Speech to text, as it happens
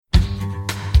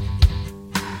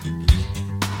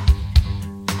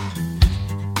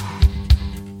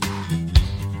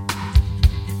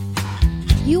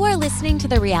You are listening to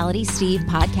the Reality Steve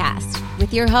podcast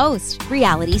with your host,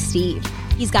 Reality Steve.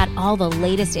 He's got all the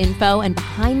latest info and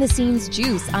behind-the-scenes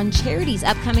juice on Charity's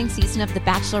upcoming season of The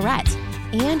Bachelorette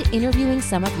and interviewing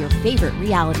some of your favorite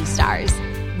reality stars.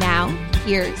 Now,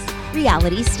 here's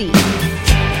Reality Steve.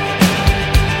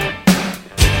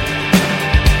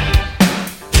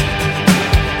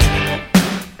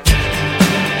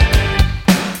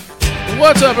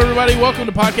 What's up, everybody? Welcome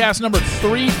to podcast number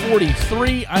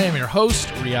 343. I am your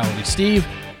host, Reality Steve.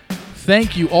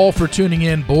 Thank you all for tuning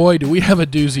in. Boy, do we have a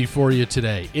doozy for you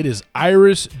today. It is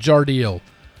Iris Jardiel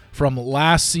from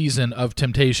last season of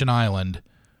Temptation Island.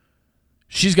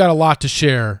 She's got a lot to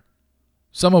share,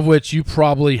 some of which you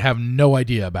probably have no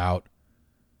idea about.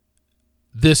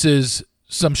 This is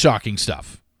some shocking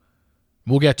stuff.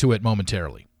 We'll get to it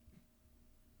momentarily.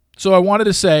 So I wanted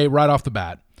to say right off the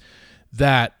bat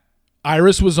that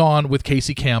Iris was on with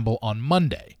Casey Campbell on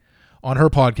Monday on her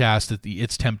podcast at the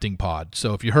It's Tempting Pod.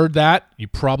 So if you heard that, you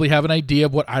probably have an idea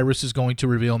of what Iris is going to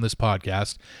reveal in this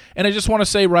podcast. And I just want to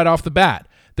say right off the bat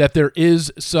that there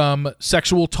is some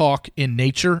sexual talk in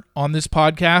nature on this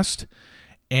podcast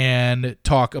and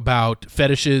talk about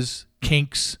fetishes,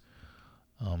 kinks,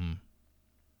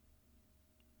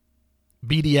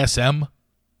 BDSM.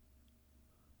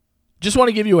 Just want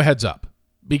to give you a heads up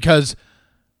because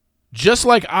just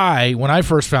like when I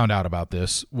first found out about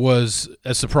this, was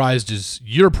as surprised as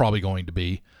you're probably going to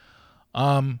be,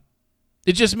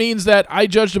 it just means that I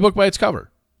judged a book by its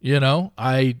cover. You know,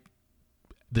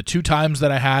 the two times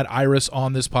that I had Iris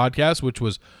on this podcast, which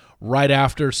was right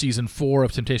after season 4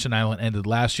 of Temptation Island ended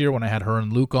last year when I had her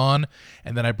and Luke on,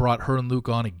 and then I brought her and Luke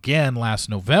on again last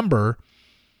November,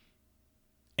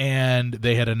 and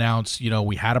they had announced,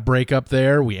 we had a breakup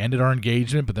there. We ended our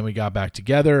engagement, but then we got back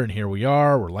together, and here we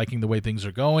are. We're liking the way things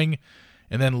are going.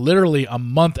 And then literally a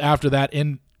month after that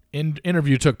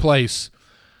interview took place,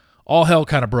 all hell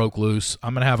kind of broke loose.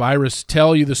 I'm going to have Iris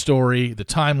tell you the story, the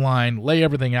timeline, lay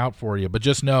everything out for you. But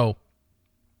just know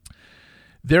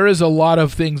there is a lot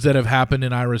of things that have happened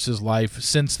in Iris's life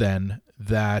since then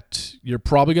that you're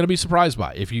probably going to be surprised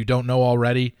by. If you don't know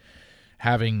already,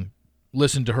 having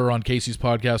listened to her on Casey's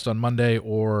podcast on Monday,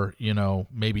 or,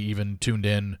 maybe even tuned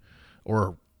in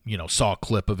or, saw a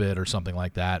clip of it or something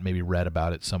like that, maybe read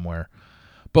about it somewhere.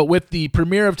 But with the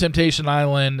premiere of Temptation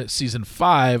Island Season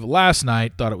 5 last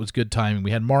night, thought it was good timing.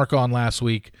 We had Mark on last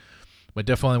week, but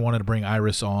definitely wanted to bring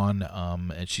Iris on,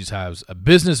 and she has a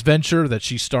business venture that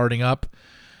she's starting up.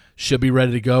 Should be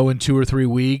ready to go in 2 or 3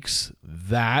 weeks.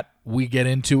 That we get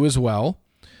into as well.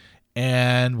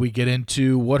 And we get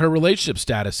into what her relationship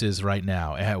status is right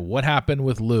now. What happened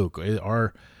with Luke?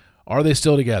 Are they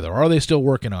still together? Are they still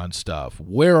working on stuff?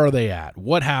 Where are they at?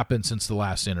 What happened since the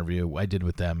last interview I did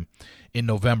with them in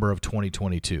November of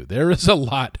 2022? There is a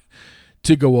lot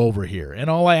to go over here. And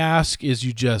all I ask is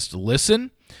you just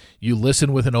listen. You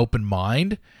listen with an open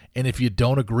mind. And if you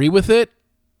don't agree with it,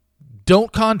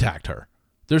 don't contact her.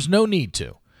 There's no need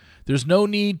to. There's no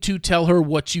need to tell her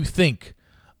what you think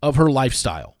of her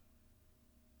lifestyle.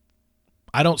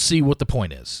 I don't see what the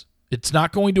point is. It's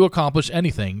not going to accomplish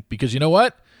anything because you know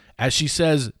what? As she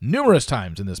says numerous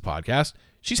times in this podcast,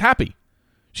 she's happy.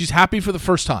 She's happy for the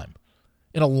first time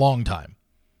in a long time.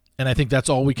 And I think that's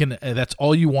all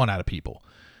you want out of people.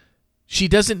 She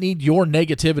doesn't need your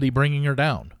negativity bringing her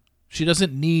down. She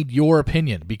doesn't need your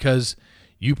opinion because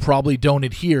you probably don't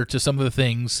adhere to some of the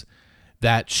things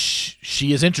that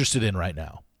she is interested in right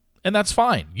now. And that's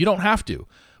fine. You don't have to.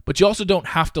 But you also don't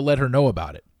have to let her know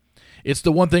about it. It's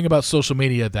the one thing about social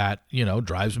media that,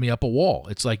 drives me up a wall.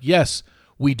 It's like, yes,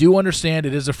 we do understand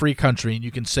it is a free country and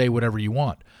you can say whatever you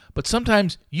want. But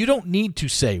sometimes you don't need to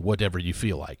say whatever you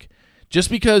feel like. Just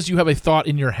because you have a thought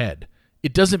in your head,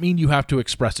 it doesn't mean you have to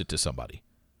express it to somebody.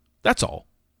 That's all.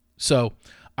 So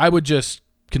I would just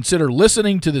consider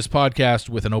listening to this podcast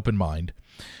with an open mind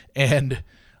and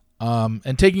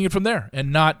taking it from there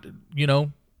and not,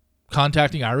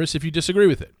 contacting Iris if you disagree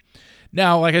with it.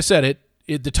 Now, like I said,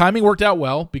 the timing worked out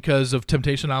well because of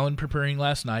Temptation Island preparing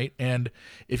last night. And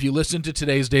if you listen to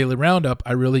today's Daily Roundup,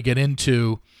 I really get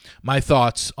into my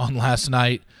thoughts on last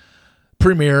night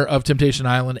premiere of Temptation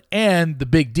Island and the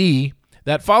Big D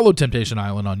that followed Temptation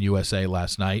Island on USA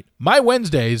last night. My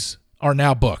Wednesdays are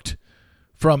now booked.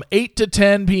 From 8 to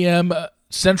 10 p.m.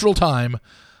 Central Time,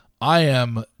 I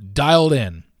am dialed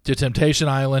in to Temptation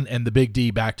Island and the Big D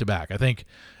back-to-back. I think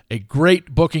a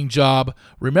great booking job.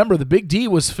 Remember, the Big D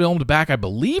was filmed back, I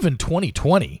believe, in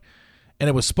 2020, and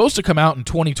it was supposed to come out in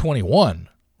 2021,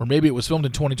 or maybe it was filmed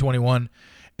in 2021,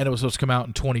 and it was supposed to come out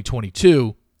in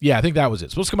 2022. Yeah, I think that was it. It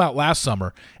was supposed to come out last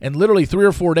summer, and literally 3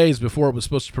 or 4 days before it was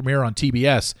supposed to premiere on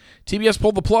TBS, TBS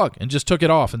pulled the plug and just took it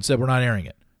off and said, we're not airing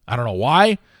it. I don't know why.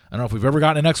 I don't know if we've ever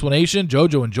gotten an explanation.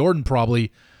 JoJo and Jordan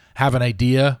probably have an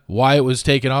idea why it was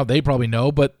taken off. They probably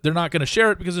know, but they're not going to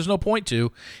share it because there's no point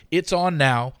to. It's on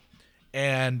now,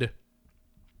 and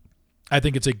I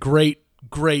think it's a great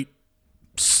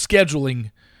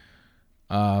scheduling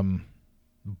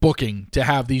booking to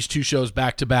have these two shows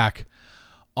back to back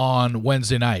on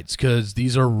Wednesday nights, because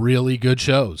these are really good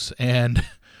shows. And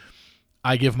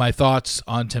I give my thoughts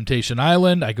on Temptation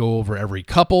Island. I go over every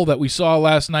couple that we saw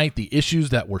last night, the issues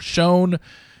that were shown,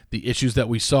 the issues that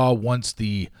we saw once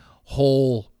the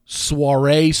whole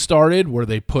soiree started, where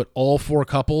they put all 4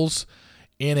 couples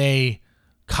in a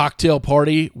cocktail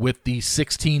party with the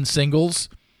 16 singles.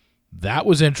 That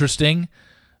was interesting.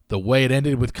 The way it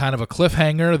ended with kind of a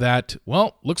cliffhanger that,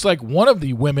 well, looks like one of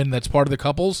the women that's part of the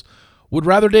couples would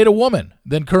rather date a woman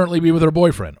than currently be with her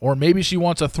boyfriend. Or maybe she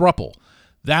wants a throuple.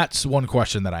 That's one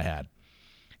question that I had.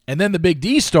 And then the Big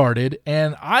D started,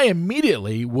 and I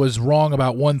immediately was wrong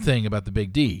about one thing about the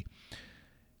Big D.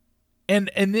 And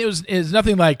it's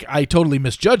nothing like I totally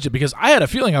misjudged it, because I had a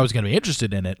feeling I was going to be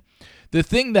interested in it. The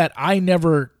thing that I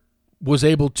never was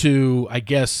able to, I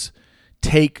guess,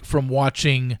 take from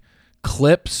watching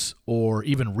clips or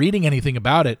even reading anything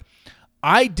about it,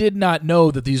 I did not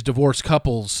know that these divorced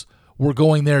couples were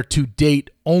going there to date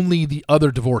only the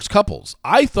other divorced couples.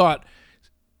 I thought,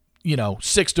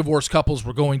 6 divorced couples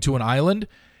were going to an island,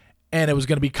 and it was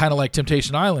going to be kind of like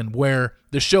Temptation Island, where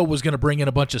the show was going to bring in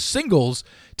a bunch of singles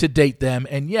to date them.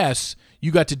 And yes,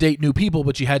 you got to date new people,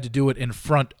 but you had to do it in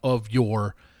front of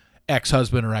your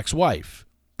ex-husband or ex-wife.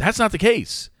 That's not the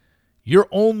case. You're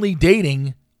only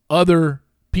dating other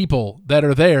people that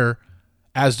are there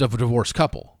as a divorced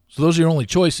couple. So those are your only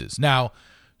choices. Now,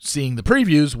 seeing the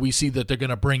previews, we see that they're going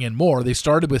to bring in more. They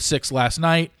started with 6 last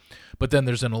night, but then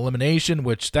there's an elimination,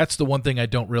 which that's the one thing I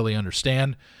don't really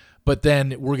understand. But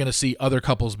then we're going to see other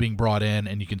couples being brought in,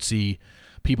 and you can see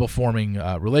people forming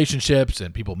relationships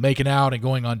and people making out and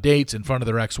going on dates in front of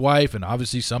their ex-wife. And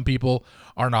obviously some people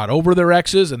are not over their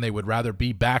exes, and they would rather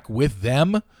be back with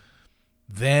them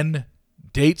than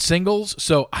date singles.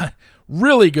 So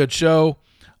really good show.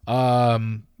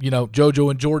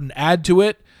 JoJo and Jordan add to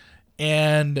it.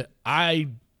 And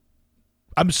I'm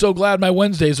so glad my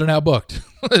Wednesdays are now booked.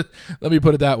 Let me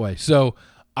put it that way. So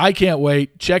I can't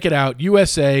wait. Check it out.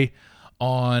 USA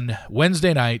on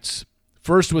Wednesday nights.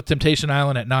 First with Temptation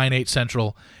Island at 9/8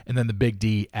 Central, and then the Big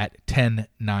D at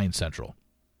 10/9 Central.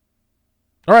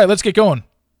 All right, let's get going.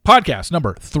 Podcast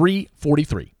number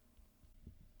 343.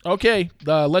 Okay,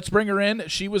 let's bring her in.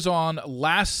 She was on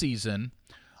last season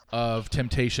of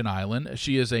Temptation Island.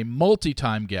 She is a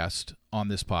multi-time guest on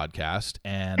this podcast,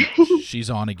 and she's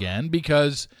on again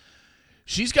because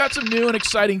she's got some new and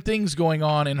exciting things going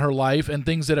on in her life and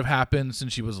things that have happened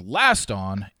since she was last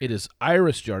on. It is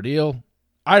Iris Jardiel.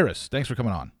 Iris, thanks for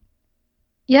coming on.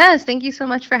 Yes, thank you so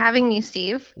much for having me,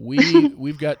 Steve.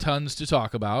 We've got tons to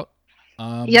talk about.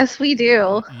 Yes, we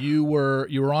do. You were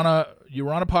on a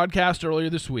podcast earlier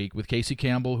this week with Casey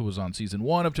Campbell, who was on season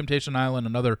 1 of Temptation Island,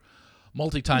 another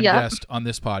multi-time guest on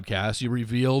this podcast. You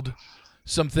revealed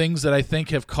some things that I think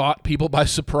have caught people by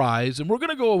surprise, and we're going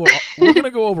to go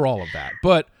over all of that.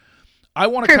 But I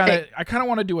want to kind of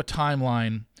want to do a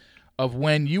timeline of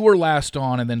when you were last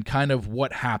on and then kind of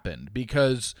what happened,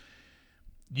 because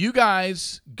you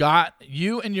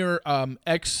and your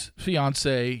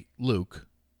ex-fiance Luke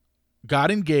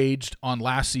got engaged on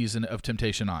last season of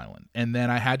Temptation Island, and then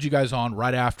I had you guys on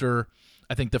right after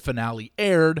I think the finale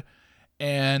aired.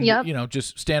 And,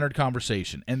 just standard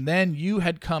conversation. And then you guys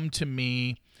had come to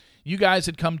me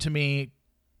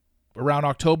around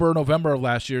October or November of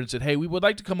last year and said, hey, we would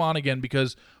like to come on again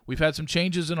because we've had some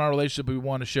changes in our relationship. We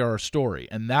want to share our story.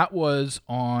 And that was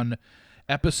on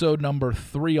episode number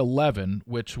 311,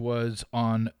 which was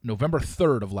on November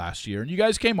 3rd of last year. And you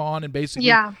guys came on and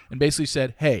basically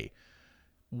said, hey,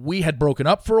 we had broken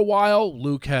up for a while.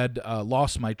 Luke had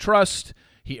lost my trust.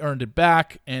 He earned it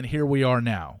back. And here we are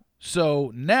now.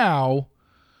 So now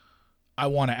I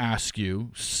want to ask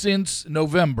you, since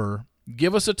November,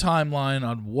 give us a timeline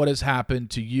on what has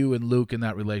happened to you and Luke in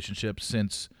that relationship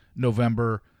since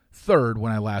November 3rd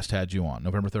when I last had you on,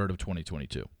 November 3rd of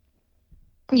 2022.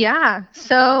 Yeah.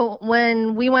 So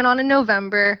when we went on in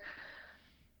November,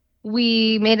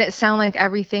 we made it sound like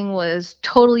everything was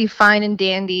totally fine and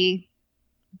dandy,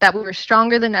 that we were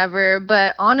stronger than ever.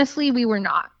 But honestly, we were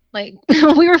not. Like,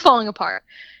 we were falling apart.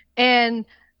 And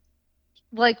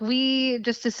we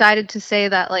just decided to say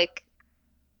that,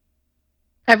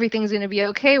 everything's going to be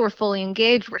okay. We're fully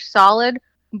engaged. We're solid.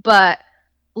 But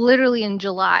literally in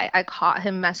July, I caught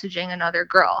him messaging another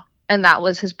girl. And that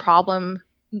was his problem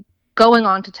going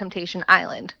on to Temptation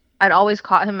Island. I'd always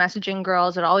caught him messaging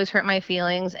girls. It always hurt my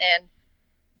feelings. And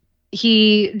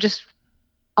he just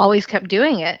always kept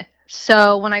doing it.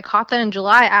 So when I caught that in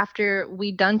July after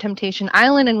we'd done Temptation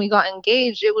Island and we got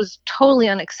engaged, it was totally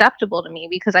unacceptable to me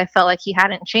because I felt like he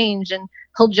hadn't changed and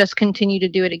he'll just continue to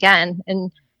do it again.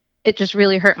 And it just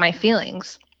really hurt my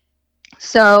feelings.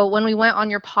 So when we went on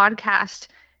your podcast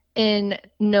in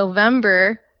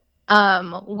November,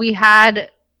 we had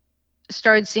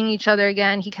started seeing each other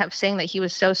again. He kept saying that he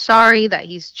was so sorry, that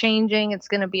he's changing, it's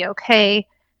going to be okay.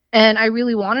 And I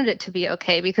really wanted it to be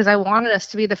okay because I wanted us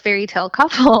to be the fairy tale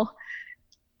couple.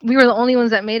 We were the only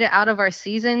ones that made it out of our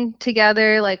season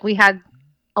together. Like, we had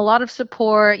a lot of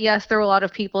support. Yes, there were a lot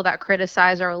of people that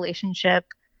criticized our relationship.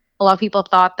 A lot of people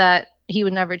thought that he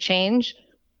would never change.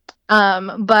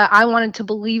 But I wanted to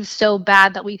believe so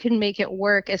bad that we could make it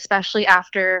work, especially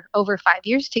after over 5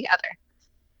 years together.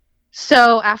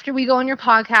 So after we go on your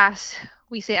podcast,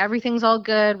 we say everything's all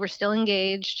good, we're still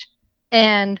engaged.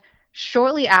 And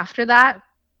shortly after that,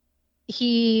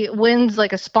 he wins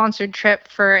like a sponsored trip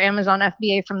for Amazon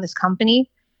FBA from this company.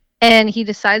 And he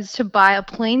decides to buy a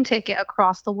plane ticket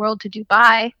across the world to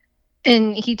Dubai.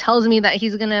 And he tells me that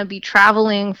he's going to be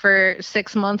traveling for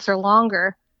 6 months or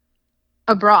longer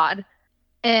abroad.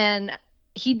 And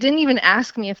he didn't even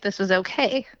ask me if this was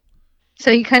okay.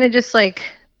 So he kind of just like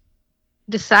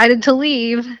decided to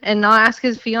leave and not ask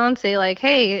his fiance, like,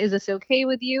 hey, is this okay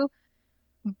with you?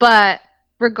 But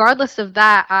regardless of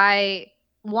that, I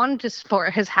wanted to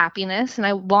support his happiness, and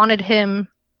I wanted him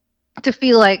to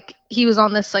feel like he was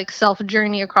on this like self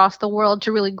journey across the world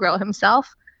to really grow himself.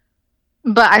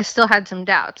 But I still had some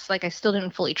doubts. Like, I still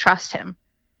didn't fully trust him.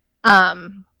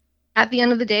 At the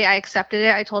end of the day, I accepted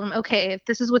it. I told him, okay, if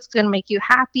this is what's going to make you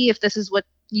happy, if this is what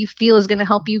you feel is going to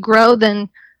help you grow, then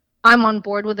I'm on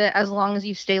board with it as long as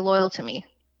you stay loyal to me.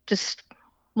 Just,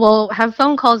 we'll have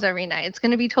phone calls every night. It's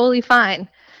going to be totally fine.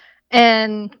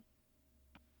 And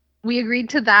we agreed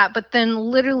to that. But then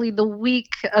literally the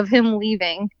week of him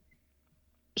leaving,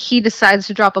 he decides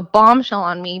to drop a bombshell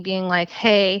on me, being like,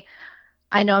 hey,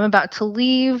 I know I'm about to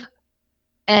leave,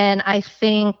 and I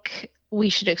think we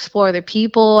should explore other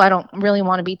people. I don't really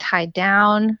want to be tied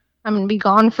down. I'm going to be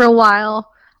gone for a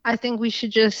while. I think we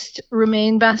should just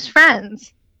remain best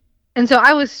friends. And so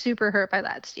I was super hurt by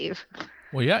that, Steve.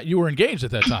 Well, yeah, you were engaged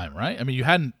at that time, right? I mean, you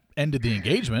hadn't ended the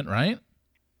engagement, right?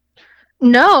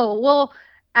 No. Well,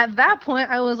 at that point,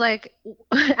 I was like,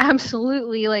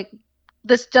 absolutely, like,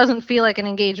 this doesn't feel like an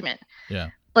engagement. Yeah.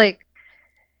 Like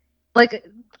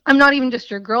I'm not even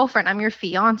just your girlfriend. I'm your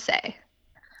fiance.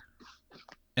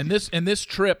 And this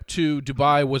trip to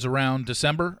Dubai was around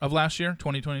December of last year,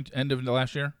 2020, end of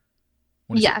last year?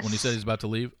 When he said he's about to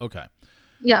leave? Okay.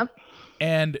 Yeah.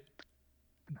 And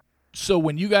so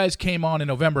when you guys came on in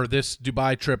November, this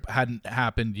Dubai trip hadn't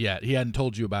happened yet. He hadn't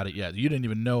told you about it yet. You didn't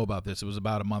even know about this. It was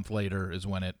about a month later is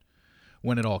when it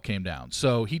all came down.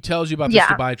 So he tells you about this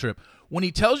Dubai trip. When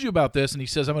he tells you about this and he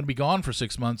says, I'm going to be gone for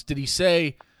 6 months, did he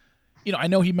say, I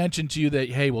know he mentioned to you that,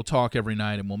 hey, we'll talk every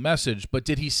night and we'll message, but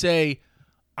did he say,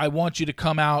 I want you to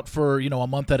come out for, a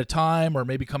month at a time, or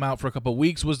maybe come out for a couple of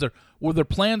weeks? Were there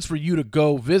plans for you to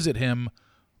go visit him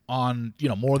on,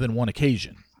 more than one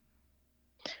occasion?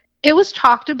 It was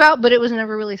talked about, but it was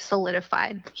never really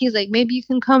solidified. He's like, maybe you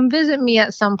can come visit me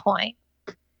at some point.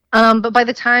 But by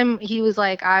the time he was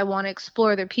like, I want to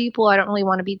explore other people, I don't really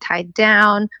want to be tied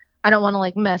down, I don't want to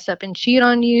like mess up and cheat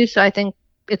on you, so I think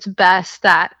it's best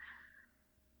that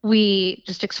we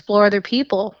just explore other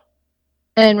people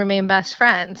and remain best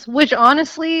friends. Which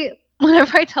honestly,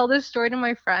 whenever I tell this story to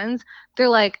my friends, they're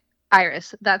like,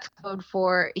 Iris, that's code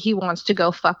for he wants to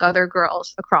go fuck other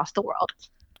girls across the world.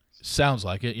 Sounds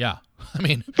like it, yeah. I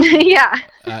mean, yeah.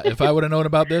 If I would have known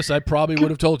about this, I probably would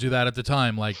have told you that at the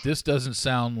time. Like, this doesn't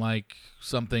sound like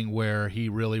something where he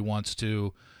really wants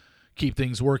to keep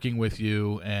things working with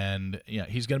you, and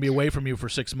he's going to be away from you for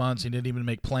 6 months. He didn't even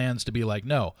make plans to be like,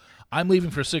 no, I'm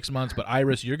leaving for 6 months, but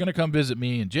Iris, you're going to come visit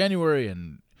me in January,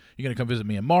 and you're going to come visit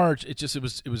me in March. It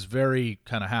was very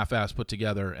kind of half-assed put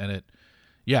together, and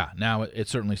now it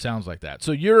certainly sounds like that.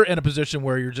 So you're in a position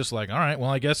where you're just like, all right,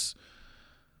 well, I guess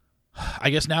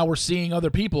now we're seeing other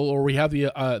people, or we have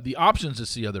the options to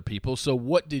see other people. So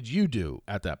what did you do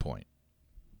at that point?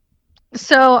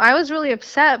 So I was really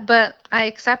upset, but I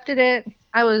accepted it.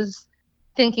 I was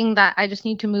thinking that I just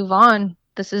need to move on.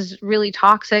 This is really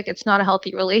toxic. It's not a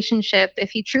healthy relationship.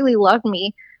 If he truly loved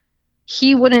me,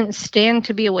 he wouldn't stand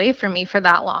to be away from me for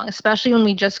that long, especially when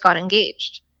we just got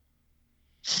engaged.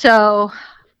 So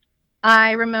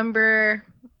I remember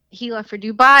he left for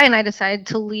Dubai, and I decided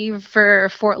to leave for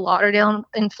Fort Lauderdale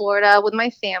in Florida with my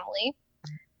family.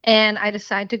 And I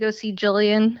decided to go see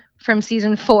Jillian from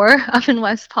season 4 up in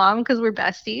West Palm because we're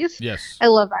besties. Yes. I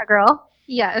love that girl.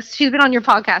 Yes, she's been on your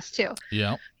podcast too.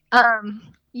 Yeah.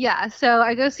 Yeah, so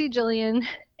I go see Jillian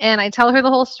and I tell her the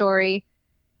whole story,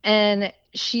 and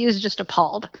she is just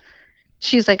appalled.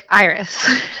 She's like, Iris,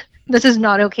 this is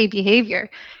not okay behavior.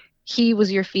 He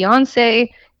was your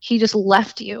fiance. He just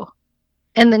left you.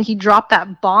 And then he dropped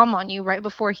that bomb on you right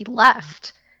before he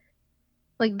left.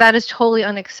 Like, that is totally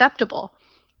unacceptable.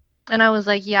 And I was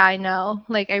like, yeah, I know.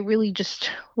 Like, I really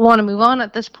just want to move on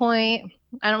at this point.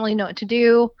 I don't really know what to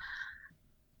do.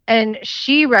 And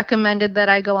she recommended that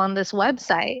I go on this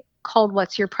website called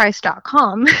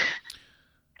whatsyourprice.com,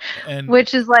 And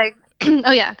which is like,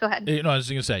 oh yeah, go ahead. I was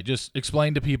going to say, just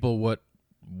explain to people what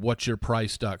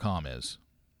whatsyourprice.com is.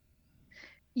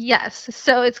 Yes.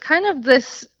 So it's kind of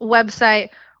this website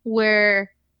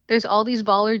where there's all these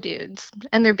baller dudes,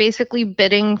 and they're basically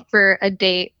bidding for a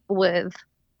date with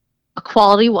a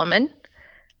quality woman.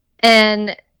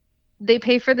 And they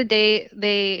pay for the date.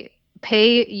 They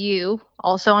pay you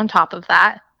also on top of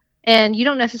that. And you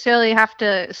don't necessarily have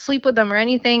to sleep with them or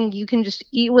anything. You can just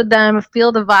eat with them,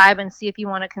 feel the vibe, and see if you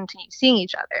want to continue seeing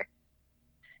each other.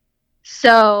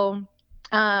 So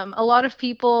a lot of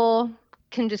people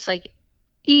can just like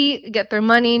eat, get their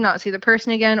money, not see the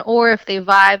person again. Or if they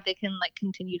vibe, they can like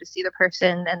continue to see the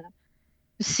person and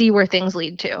see where things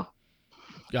lead to.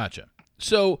 Gotcha.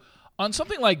 So on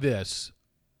something like this,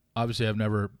 obviously I've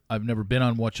never been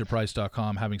on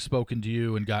whatsyourprice.com, having spoken to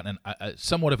you and gotten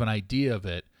somewhat of an idea of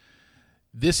it.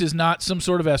 This is not some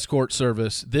sort of escort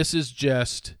service. This is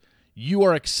just you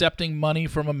are accepting money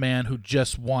from a man who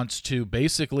just wants to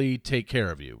basically take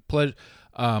care of you,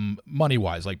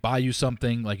 money-wise, like buy you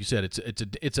something. Like you said,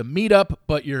 it's a meetup,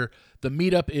 but the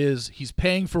meetup is he's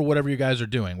paying for whatever you guys are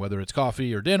doing, whether it's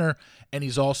coffee or dinner, and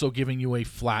he's also giving you a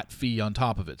flat fee on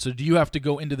top of it. So do you have to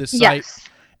go into this site Yes.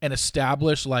 and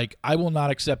establish, like, I will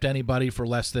not accept anybody for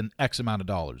less than X amount of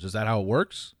dollars? Is that how it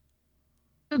works?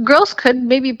 Girls could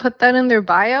maybe put that in their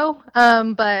bio,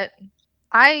 but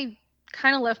I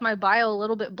kind of left my bio a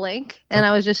little bit blank, and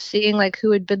I was just seeing like who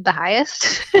would bid the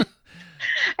highest. And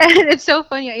it's so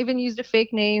funny. I even used a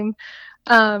fake name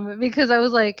because I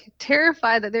was like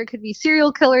terrified that there could be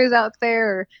serial killers out there,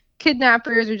 or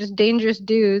kidnappers, or just dangerous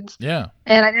dudes. Yeah.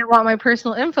 And I didn't want my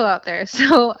personal info out there,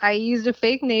 so I used a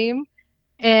fake name,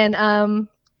 and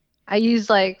I used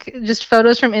like just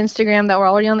photos from Instagram that were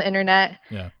already on the internet.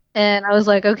 Yeah. And I was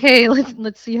like, okay,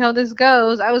 let's see how this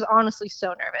goes. I was honestly so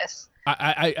nervous.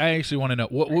 I actually want to know,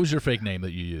 what was your fake name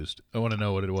that you used? I want to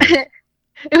know what it was.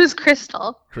 It was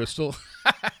Crystal. Crystal?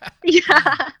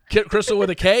 Yeah. Crystal with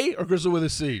a K or Crystal with a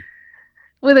C?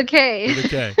 With a K. With a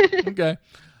K. Okay.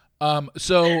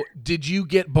 So did you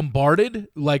get bombarded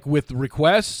like with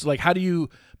requests? Like, how do you?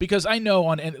 Because I know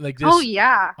on like this. Oh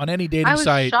yeah. On any dating I was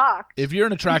site, shocked. if you're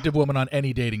an attractive woman on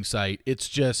any dating site, it's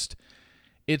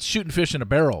shooting fish in a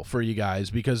barrel for you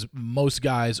guys, because most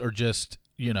guys are just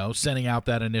sending out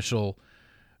that initial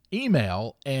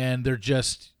email, and they're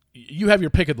just, you have your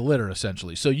pick of the litter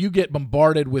essentially. So you get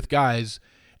bombarded with guys,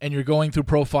 and you're going through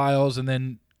profiles, and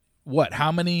then. What?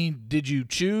 How many did you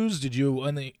choose? Did you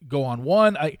only go on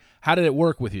one? How did it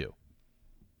work with you?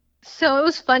 So it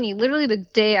was funny. Literally the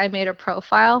day I made a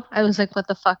profile, I was like, what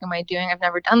the fuck am I doing? I've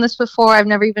never done this before. I've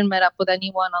never even met up with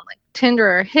anyone on like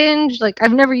Tinder or Hinge. Like,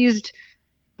 I've never used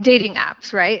dating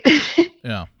apps, right?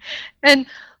 Yeah. And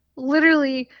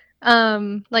literally,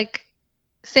 like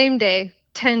same day,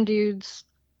 10 dudes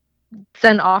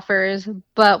sent offers.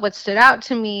 But what stood out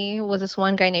to me was this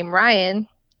one guy named Ryan.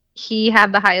 He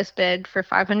had the highest bid for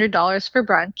 $500 for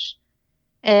brunch,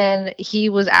 and he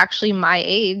was actually my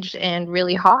age and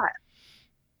really hot.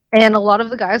 And a lot of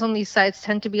the guys on these sites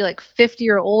tend to be like 50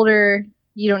 or older.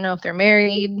 You don't know if they're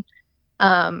married,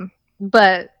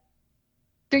 but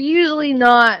they're usually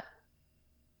not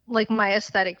like my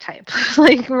aesthetic type.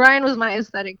 Like, Ryan was my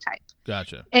aesthetic type.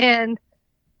 Gotcha. And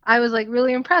I was like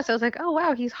really impressed. I was like, oh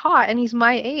wow, he's hot and he's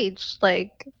my age.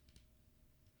 Like,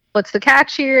 what's the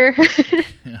catch here?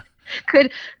 Yeah.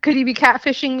 Could he be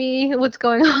catfishing me? What's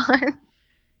going on?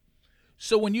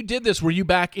 So when you did this, were you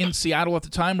back in Seattle at the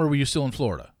time, or were you still in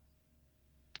Florida?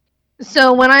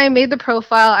 So when I made the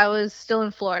profile, I was still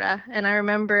in Florida, and I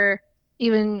remember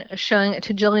even showing it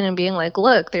to Jillian and being like,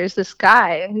 look, there's this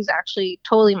guy who's actually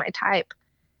totally my type,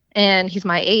 and he's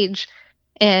my age,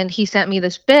 and he sent me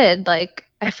this bid. Like,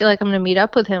 I feel like I'm going to meet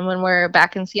up with him when we're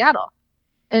back in Seattle.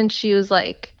 And she was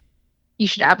like, you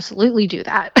should absolutely do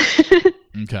that.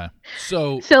 Okay.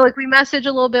 So like, we messaged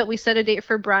a little bit, we set a date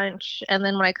for brunch, and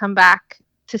then when I come back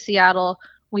to Seattle,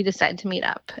 we decided to meet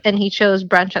up. And he chose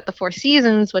brunch at the Four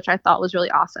Seasons, which I thought was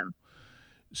really awesome.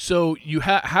 So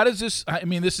how does this? I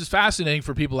mean, this is fascinating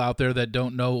for people out there that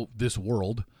don't know this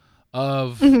world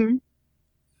of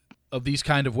of these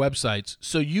kind of websites.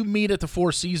 So you meet at the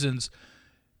Four Seasons.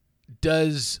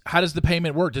 How does the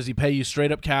payment work? Does he pay you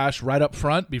straight up cash right up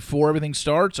front before everything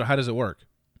starts, or how does it work?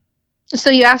 So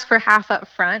you ask for half up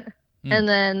front, and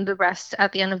then the rest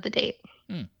at the end of the date.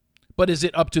 But is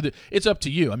it up to it's up to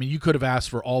you? I mean, you could have asked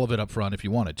for all of it up front if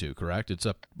you wanted to, correct? It's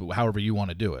up however you want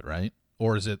to do it, right?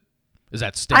 Or is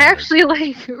that standard? I actually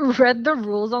read the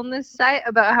rules on this site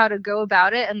about how to go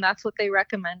about it, and that's what they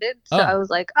recommended. So I was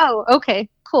like, oh, okay,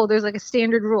 cool. There's a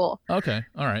standard rule. Okay,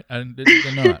 all right. I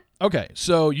didn't know that. Okay,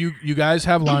 so you guys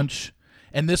have lunch,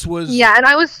 and this was... Yeah, and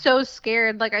I was so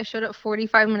scared. I showed up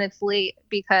 45 minutes late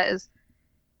because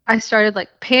I started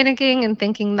panicking and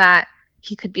thinking that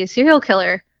he could be a serial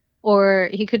killer or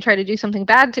he could try to do something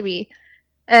bad to me.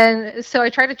 And so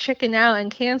I tried to chicken out and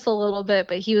cancel a little bit,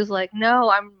 but he was like, no,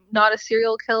 I'm not a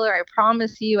serial killer. I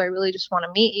promise you. I really just want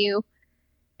to meet you.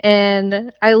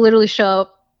 And I literally show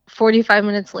up 45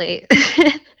 minutes late.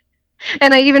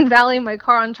 And I even valeted my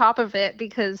car on top of it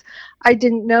because I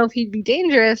didn't know if he'd be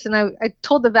dangerous. And I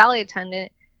told the valet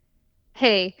attendant,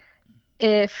 hey,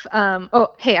 hey, I'm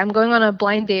going on a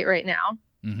blind date right now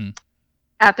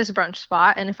at this brunch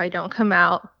spot. And if I don't come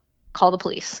out, call the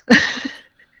police.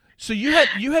 So you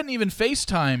hadn't even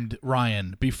FaceTimed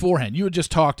Ryan beforehand. You had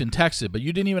just talked and texted, but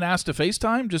you didn't even ask to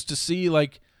FaceTime just to see, I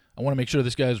want to make sure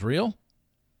this guy's real?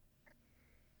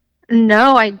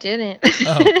 No, I didn't.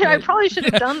 Oh, I probably should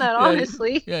have done that,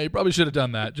 honestly. Yeah, you probably should have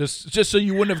done that. Just so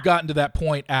you wouldn't have gotten to that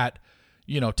point at,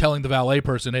 telling the valet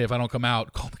person, hey, if I don't come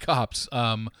out, call the cops.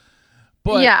 But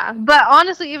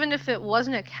honestly, even if it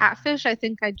wasn't a catfish, I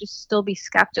think I'd just still be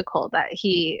skeptical that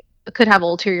he could have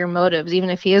ulterior motives, even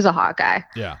if he is a hot guy.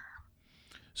 Yeah.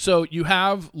 So you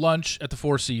have lunch at the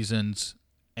Four Seasons,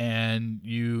 and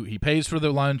he pays for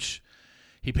the lunch.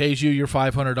 He pays you your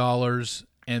 $500,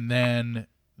 and then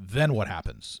what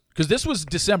happens? Because this was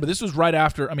December. This was right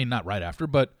after. I mean, not right after,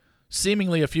 but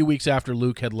seemingly a few weeks after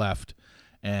Luke had left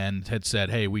and had said,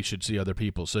 "Hey, we should see other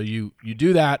people." So you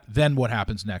do that. Then what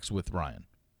happens next with Ryan?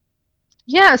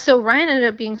 Yeah. So Ryan ended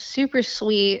up being super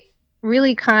sweet,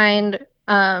 really kind.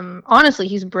 Honestly,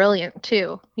 he's brilliant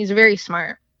too. He's very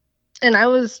smart. And I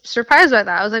was surprised by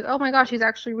that. I was like, oh my gosh, he's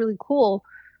actually really cool.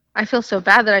 I feel so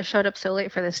bad that I showed up so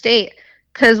late for this date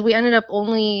because we ended up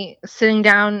only sitting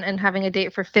down and having a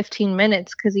date for 15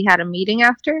 minutes because he had a meeting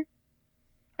after.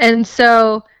 And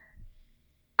so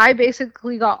I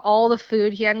basically got all the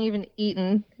food he hadn't even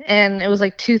eaten. And it was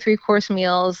 2 3-course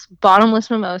meals,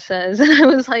 bottomless mimosas. And I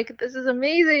was like, this is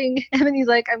amazing. And then he's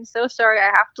like, I'm so sorry,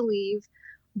 I have to leave.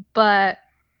 But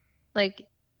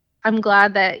I'm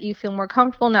glad that you feel more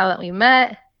comfortable now that we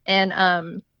met,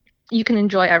 and you can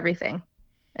enjoy everything.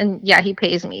 And yeah, he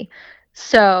pays me.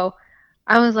 So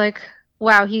I was like,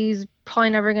 wow, he's probably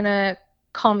never gonna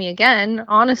call me again,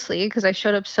 honestly, because I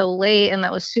showed up so late and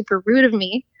that was super rude of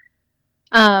me.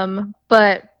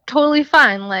 But totally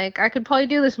fine. I could probably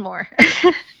do this more.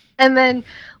 And then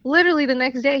literally the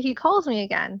next day he calls me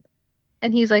again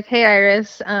and he's like, hey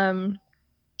Iris,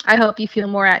 I hope you feel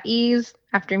more at ease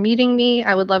after meeting me.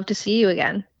 I would love to see you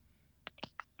again.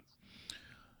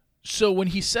 So when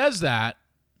he says that,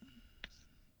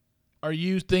 are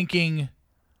you thinking,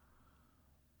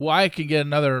 well, I can get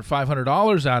another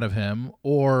 $500 out of him?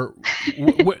 Or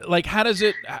how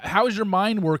is your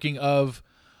mind working of,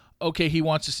 okay, he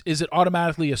wants to, is it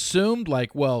automatically assumed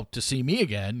to see me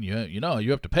again,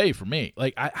 you have to pay for me?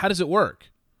 How does it work?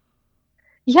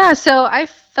 Yeah. So I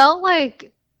felt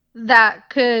like that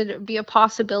could be a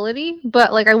possibility,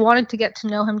 but I wanted to get to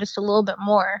know him just a little bit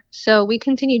more. So we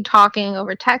continued talking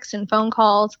over text and phone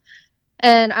calls,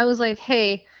 and I was like,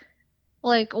 hey,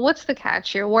 what's the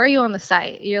catch here? Why are you on the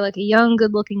site? You're a young,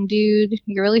 good-looking dude.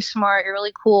 You're really smart. You're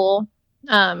really cool.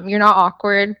 You're not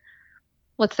awkward.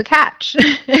 What's the catch?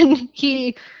 And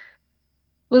he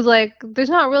was like, there's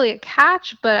not really a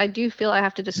catch, but I do feel I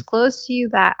have to disclose to you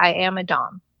that I am a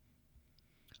dom.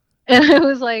 And I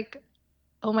was like,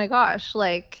 oh my gosh,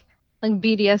 like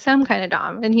BDSM kind of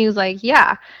dom. And he was like,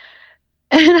 yeah.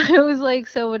 And I was like,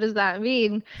 so what does that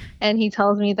mean? And he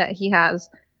tells me that he has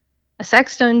a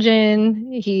sex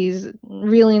dungeon. He's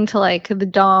really into the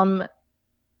dom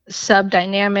sub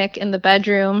dynamic in the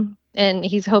bedroom. And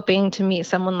he's hoping to meet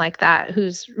someone like that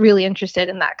who's really interested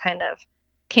in that kind of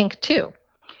kink too.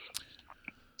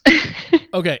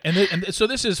 Okay. And so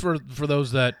this is for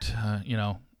those that,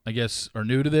 I guess are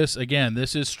new to this. Again,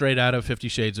 this is straight out of 50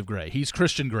 Shades of Grey. He's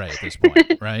Christian Grey at this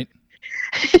point, right?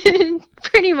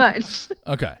 Pretty much.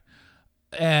 Okay.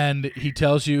 And he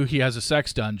tells you he has a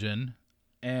sex dungeon,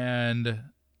 and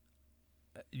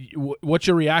what's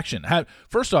your reaction?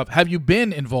 First off, have you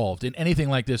been involved in anything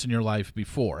like this in your life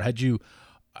before?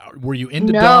 Were you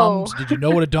into DOMs? Did you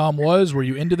know what a DOM was? Were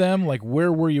you into them? Like,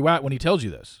 where were you at when he tells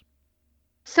you this?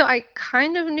 So I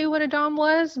kind of knew what a DOM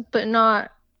was, but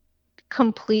not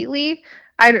completely.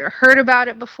 I'd heard about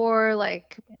it before,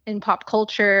 like in pop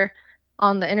culture,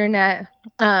 on the internet.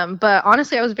 But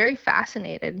honestly, I was very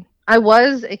fascinated. I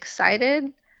was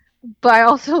excited, but I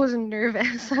also was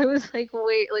nervous. I was like,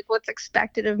 wait, like what's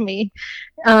expected of me?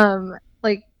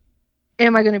 Like,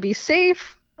 am I going to be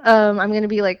safe? I'm going to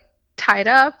be like tied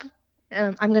up.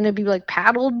 I'm going to be like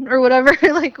paddled or whatever.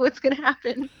 Like, what's going to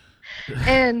happen?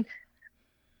 And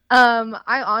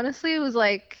I honestly was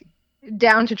like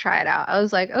down to try it out. I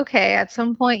was like, okay, at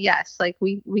some point, yes, like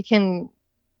we can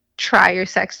try your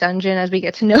sex dungeon as we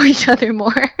get to know each other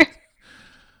more.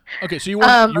 Okay, so you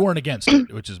weren't against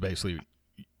it, which is basically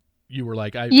you were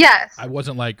like, yes. I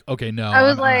wasn't like, okay, no, I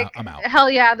was I'm out. Hell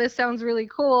yeah, this sounds really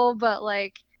cool, but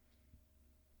like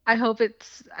I hope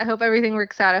everything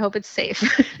works out. I hope it's safe.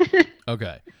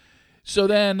 Okay. So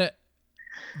then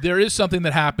there is something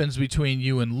that happens between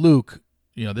you and Luke.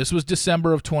 You know, this was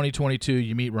December of 2022.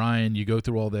 You meet Ryan, you go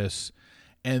through all this,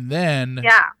 and then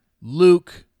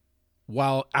Luke,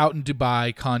 while out in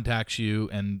Dubai, contacts you,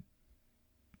 and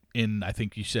I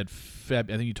think you said I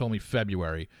think you told me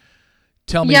February.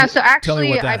 Tell me what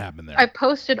that happened there. I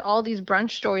posted all these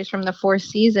brunch stories from the Four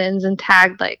Seasons and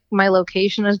tagged like my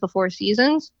location as the Four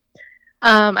Seasons.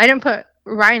 I didn't put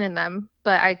Ryan in them,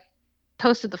 but I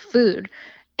posted the food,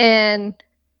 and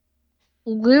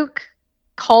Luke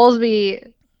calls me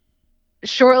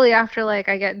shortly after like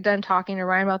I get done talking to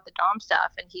Ryan about the Dom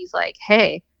stuff, and he's like,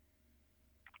 hey,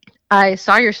 I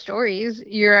saw your stories.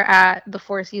 You're at the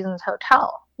Four Seasons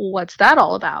Hotel. What's that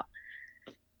all about?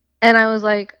 And I was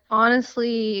like,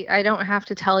 honestly, I don't have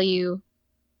to tell you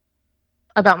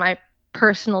about my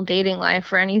personal dating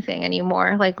life or anything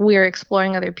anymore. Like, we're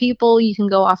exploring other people. You can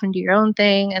go off and do your own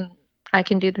thing, and I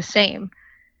can do the same.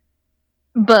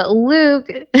 But Luke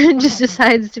just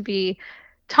decides to be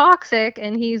toxic,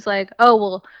 and he's like, oh,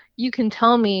 well, you can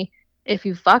tell me if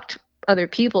you fucked other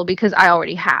people because I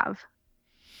already have.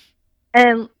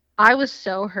 And I was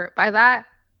so hurt by that.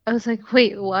 I was like,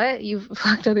 wait, what? You've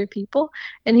fucked other people?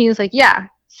 And he was like, yeah.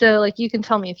 So, like, you can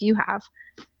tell me if you have.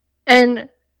 And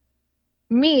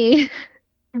me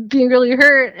being really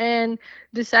hurt and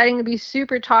deciding to be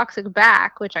super toxic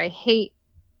back, which I hate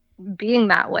being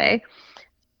that way,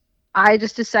 I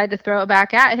just decided to throw it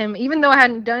back at him. Even though I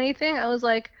hadn't done anything, I was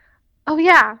like, oh,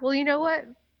 yeah, well, you know what?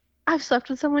 I've slept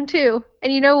with someone too.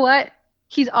 And you know what?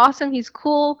 He's awesome. He's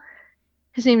cool.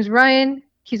 His name's Ryan.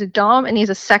 He's a Dom, and he's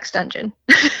a sex dungeon.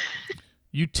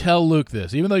 You tell Luke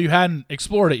this. Even though you hadn't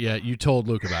explored it yet, you told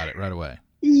Luke about it right away.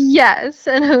 Yes.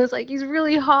 And I was like, he's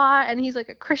really hot, and he's like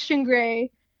a Christian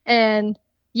Grey. And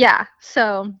yeah,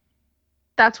 so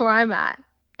that's where I'm at.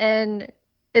 And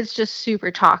it's just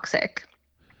super toxic.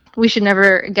 We should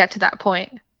never get to that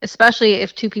point, especially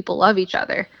if two people love each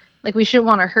other. Like, we shouldn't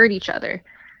want to hurt each other.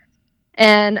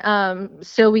 And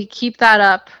so we keep that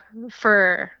up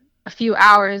for a few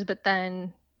hours, but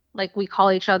then like we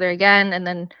call each other again, and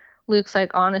then Luke's like,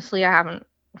 honestly, I haven't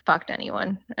fucked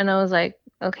anyone. And I was like,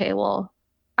 okay, well,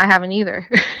 I haven't either.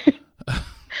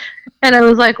 And I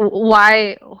was like,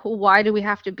 why do we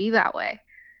have to be that way?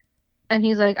 And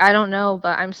he's like, I don't know,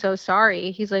 but I'm so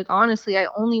sorry. He's like, honestly, I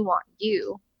only want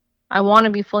you. I want to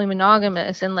be fully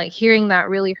monogamous, and like hearing that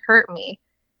really hurt me.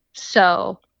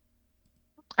 So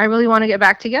I really want to get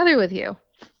back together with you.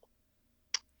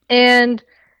 And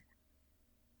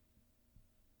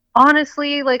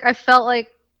honestly, like, I felt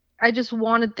like I just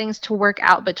wanted things to work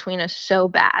out between us so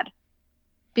bad.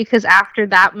 Because after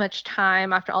that much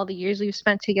time, after all the years we've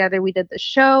spent together, we did the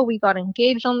show, we got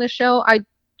engaged on the show. I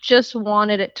just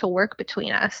wanted it to work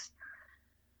between us.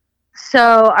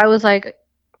 So I was like,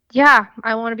 yeah,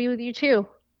 I want to be with you too.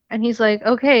 And he's like,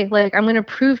 okay, like, I'm going to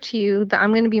prove to you that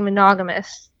I'm going to be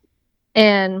monogamous.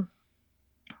 And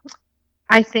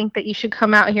I think that you should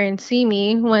come out here and see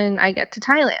me when I get to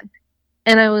Thailand.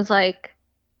 And I was like,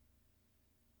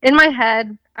 in my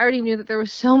head, I already knew that there were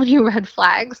so many red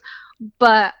flags,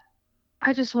 but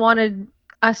I just wanted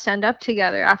us to end up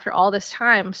together after all this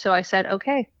time. So I said,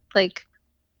 okay, like,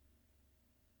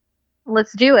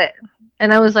 let's do it.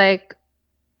 And I was like,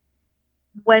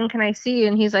 when can I see you?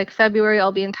 And he's like, February,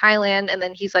 I'll be in Thailand. And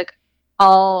then he's like,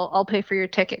 I'll pay for your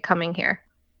ticket coming here.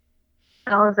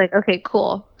 And I was like, okay,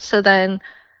 cool. So then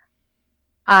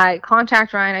I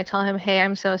contact Ryan. I tell him, hey,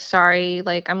 I'm so sorry.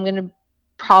 Like, I'm going to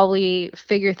probably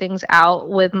figure things out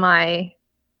with my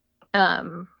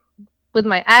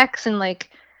ex, and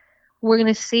like, we're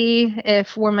going to see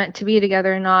if we're meant to be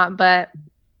together or not. But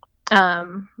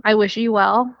I wish you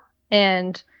well,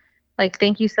 and like,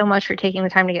 thank you so much for taking the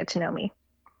time to get to know me.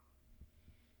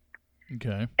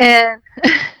 Okay. And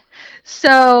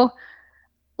so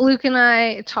Luke and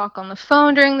I talk on the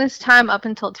phone during this time up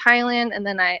until Thailand, and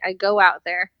then I go out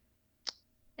there,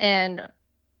 and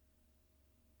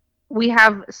we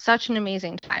have such an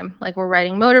amazing time. Like, we're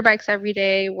riding motorbikes every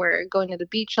day, we're going to the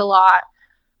beach a lot,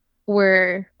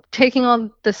 we're taking all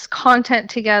this content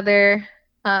together.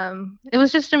 It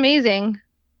was just amazing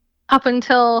up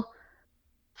until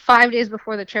 5 days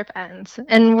before the trip ends,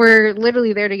 and we're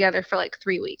literally there together for like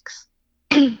 3 weeks.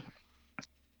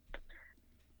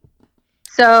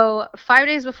 So 5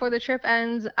 days before the trip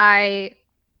ends, I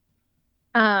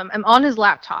am on his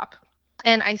laptop,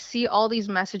 and I see all these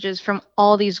messages from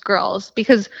all these girls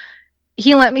because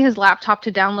he lent me his laptop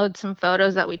to download some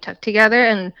photos that we took together,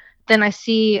 and then I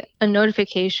see a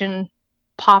notification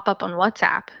pop up on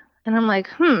WhatsApp, and I'm like,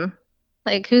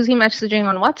 like, who's he messaging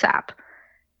on WhatsApp?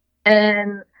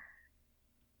 And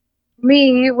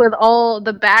me, with all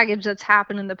the baggage that's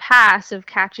happened in the past of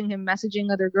catching him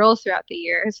messaging other girls throughout the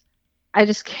years, I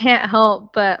just can't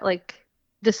help but like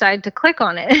decide to click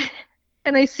on it.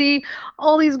 And I see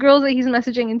all these girls that he's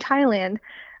messaging in Thailand.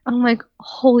 I'm like,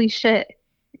 holy shit.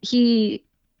 He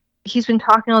he's been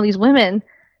talking to all these women.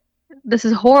 This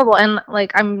is horrible. And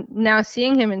like, I'm now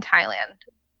seeing him in Thailand.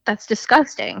 That's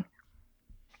disgusting.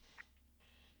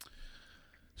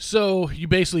 So you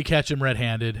basically catch him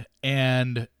red-handed,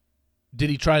 and did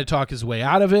he try to talk his way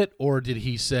out of it, or did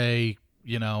he say,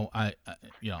 I'm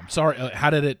sorry?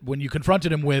 How did it, when you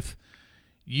confronted him with,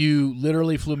 you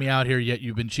literally flew me out here, yet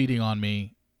you've been cheating on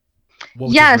me? What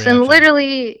was his Yes, and reaction?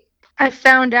 literally, I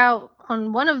found out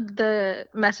on one of the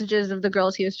messages of the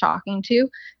girls he was talking to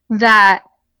that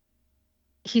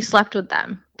he slept with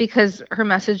them, because her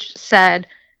message said,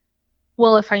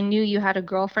 well, if I knew you had a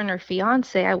girlfriend or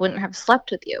fiance, I wouldn't have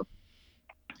slept with you.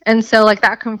 And so, like,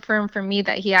 that confirmed for me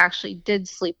that he actually did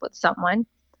sleep with someone.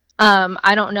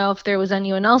 I don't know if there was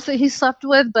anyone else that he slept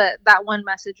with, but that one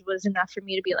message was enough for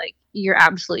me to be like, you're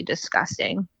absolutely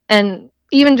disgusting. And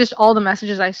even just all the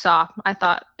messages I saw, I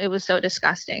thought it was so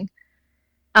disgusting.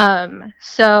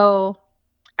 So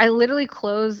I literally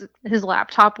closed his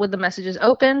laptop with the messages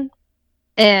open,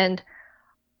 and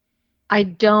I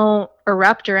don't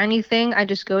erupt or anything. I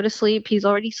just go to sleep. He's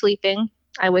already sleeping.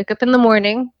 I wake up in the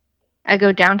morning. I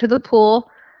go down to the pool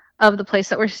of the place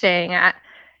that we're staying at,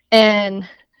 and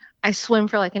I swim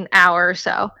for like an hour or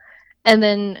so. And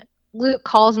then Luke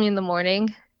calls me in the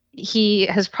morning. He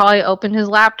has probably opened his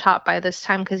laptop by this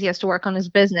time because he has to work on his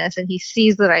business, and he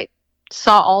sees that I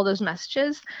saw all those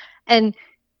messages. And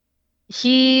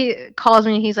he calls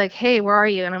me and he's like, hey, where are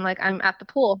you? And I'm like, I'm at the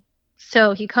pool.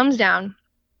 So he comes down.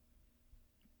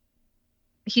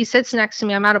 He sits next to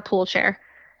me. I'm at a pool chair.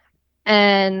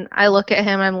 And I look at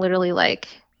him. I'm literally like,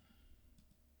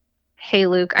 hey,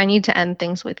 Luke, I need to end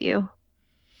things with you.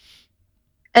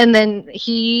 And then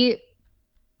he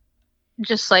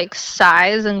just like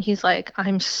sighs, and he's like,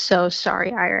 I'm so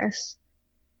sorry, Iris.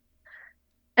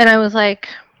 And I was like,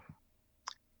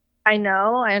 I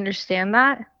know, I understand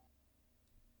that,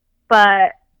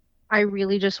 but I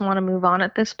really just want to move on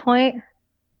at this point.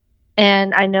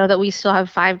 And I know that we still have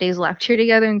 5 days left here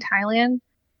together in Thailand,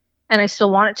 and I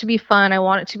still want it to be fun. I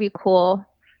want it to be cool.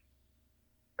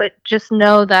 But just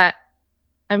know that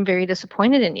I'm very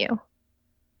disappointed in you.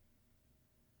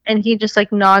 And he just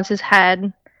like nods his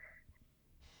head,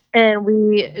 and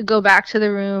we go back to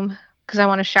the room because I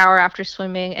want to shower after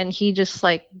swimming, and he just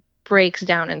like breaks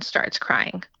down and starts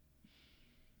crying.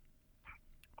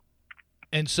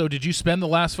 And so did you spend the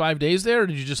last 5 days there, or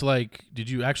did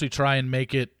you actually try and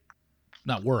make it,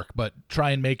 not work, but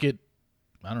try and make it,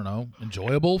 I don't know,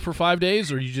 enjoyable for 5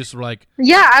 days? Or you just were like...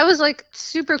 Yeah, I was like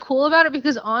super cool about it,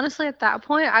 because honestly at that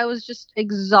point I was just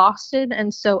exhausted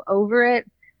and so over it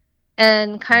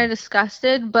and kind of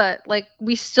disgusted, but like,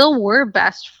 we still were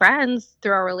best friends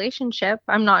through our relationship.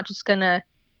 I'm not just gonna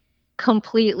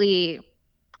completely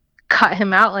cut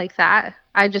him out like that.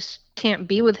 I just can't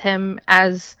be with him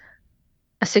as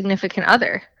a significant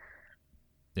other.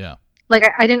 Yeah. Like,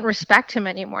 I didn't respect him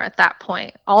anymore at that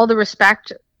point. All the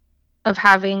respect of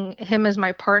having him as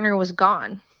my partner was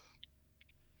gone.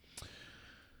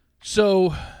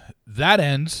 So that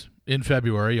ends in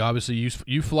February. Obviously,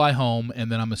 you fly home,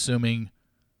 and then I'm assuming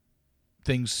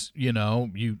things,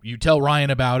 you tell Ryan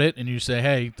about it, and you say,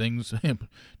 hey, things,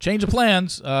 change of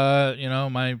plans.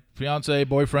 My fiance,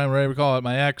 boyfriend, whatever you call it,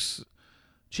 my ex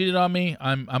cheated on me.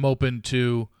 I'm open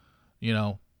to,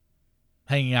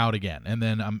 hanging out again. And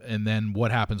then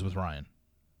what happens with Ryan?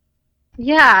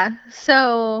 Yeah.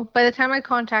 So by the time I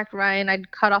contact Ryan,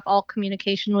 I'd cut off all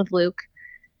communication with Luke.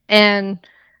 And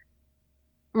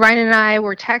Ryan and I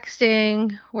were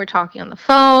texting, we're talking on the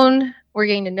phone, we're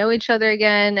getting to know each other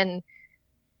again, and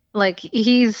like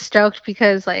he's stoked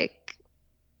because like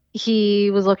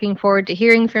he was looking forward to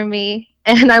hearing from me,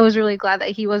 and I was really glad that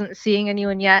he wasn't seeing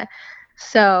anyone yet.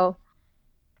 So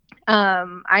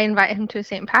I invite him to a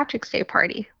St. Patrick's Day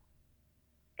party,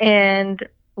 and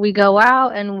we go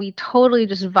out and we totally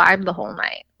just vibe the whole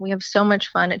night. We have so much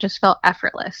fun. It just felt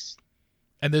effortless.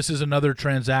 And this is another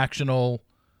transactional.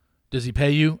 Does he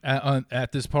pay you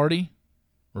at this party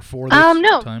or for this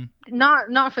no, time?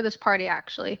 Not for this party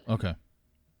actually. Okay.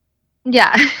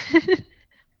 Yeah.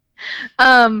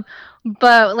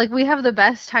 But like we have the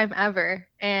best time ever,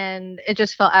 and it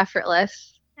just felt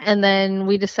effortless. And then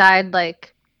we decide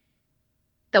like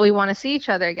that we want to see each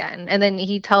other again. And then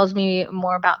he tells me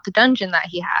more about the dungeon that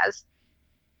he has.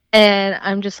 And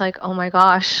I'm just like, oh my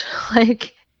gosh,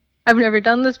 like I've never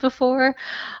done this before.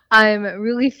 I'm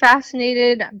really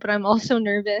fascinated, but I'm also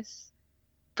nervous,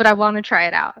 but I want to try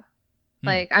it out.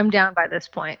 Like I'm down by this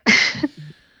point.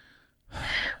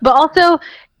 But also,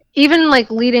 even like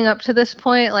leading up to this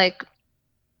point, like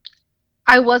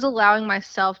I was allowing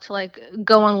myself to like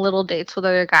go on little dates with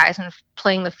other guys and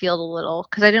playing the field a little,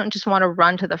 because I didn't just want to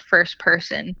run to the first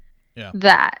person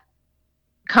that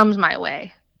comes my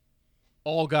way.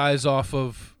 All guys off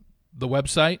of the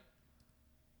website?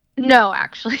 No,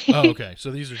 actually. Oh, okay.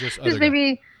 So these are just other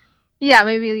maybe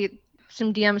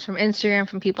some DMs from Instagram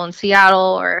from people in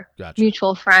Seattle or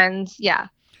mutual friends. Yeah.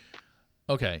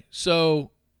 Okay.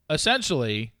 So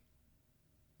essentially,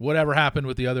 whatever happened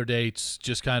with the other dates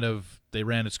just kind of, they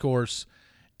ran its course,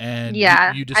 and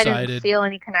you decided. I didn't feel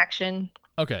any connection.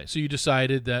 Okay. So you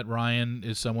decided that Ryan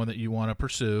is someone that you want to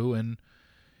pursue,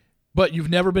 but you've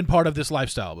never been part of this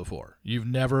lifestyle before. You've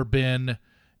never been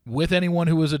with anyone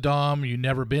who was a dom. You've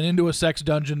never been into a sex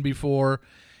dungeon before.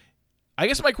 I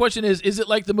guess my question is it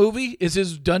like the movie? Is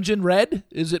his dungeon red?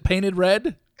 Is it painted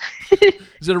red?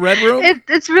 Is it a red room?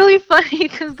 It's really funny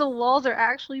because the walls are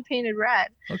actually painted red.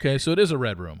 Okay, so it is a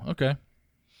red room. Okay.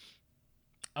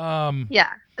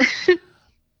 Yeah.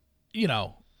 You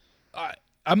know,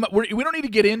 we don't need to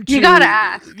get into. You gotta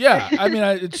ask. Yeah, I mean,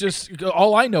 it's just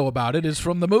all I know about it is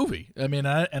from the movie. I mean,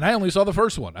 I only saw the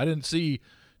first one. I didn't see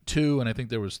 2, and I think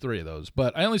there was 3 of those,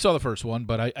 but I only saw the first one.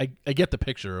 But I get the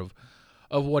picture of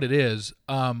what it is.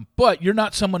 But you're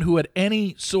not someone who had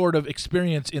any sort of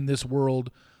experience in this world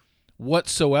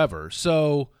whatsoever,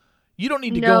 so you don't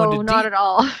need to go into not at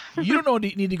all. You don't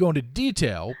need to go into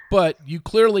detail, but you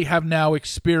clearly have now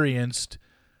experienced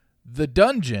the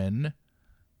dungeon,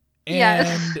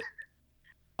 and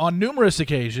on numerous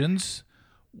occasions.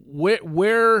 What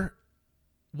are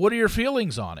your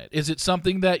feelings on it? Is it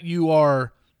something that you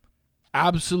are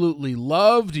absolutely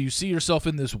love? Do you see yourself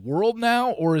in this world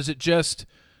now, or is it just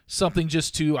something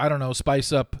just to, I don't know,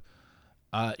 spice up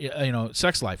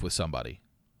sex life with somebody?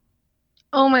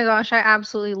 Oh my gosh, I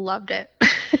absolutely loved it.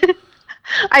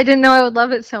 I didn't know I would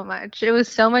love it so much. It was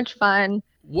so much fun.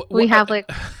 We have like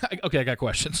okay, I got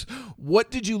questions. What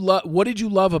did you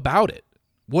love about it?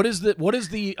 What is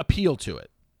the appeal to it?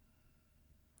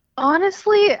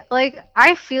 Honestly, like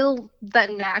I feel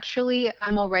that naturally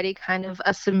I'm already kind of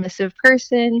a submissive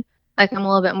person. Like I'm a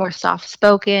little bit more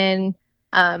soft-spoken,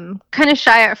 kind of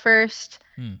shy at first.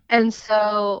 And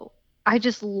so I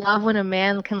just love when a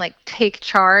man can like take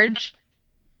charge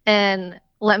and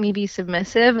let me be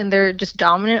submissive, and they're just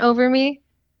dominant over me.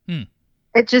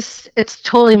 It's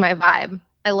totally my vibe.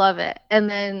 I love it. And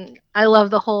then I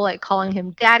love the whole like calling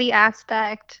him daddy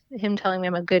aspect, him telling me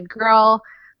I'm a good girl.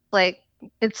 Like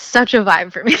it's such a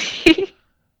vibe for me.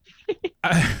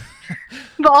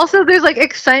 But also there's like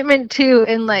excitement too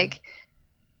in like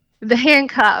the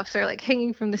handcuffs are like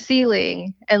hanging from the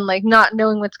ceiling and like not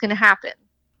knowing what's going to happen.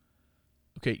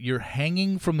 Okay, you're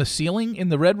hanging from the ceiling in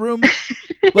the red room?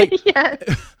 Like, yes.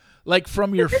 Like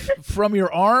from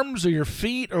your arms or your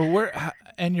feet or where?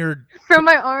 And you're from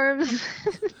my arms.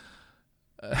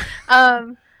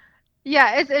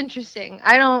 Yeah, it's interesting.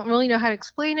 I don't really know how to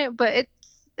explain it, but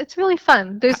it's really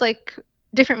fun. There's like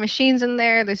different machines in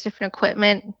there. There's different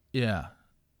equipment. Yeah,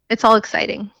 it's all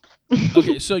exciting.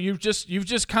 Okay, so you've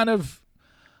just kind of,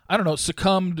 I don't know,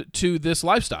 succumbed to this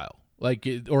lifestyle. Like,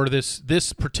 or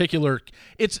this particular,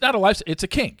 it's not a lifestyle, it's a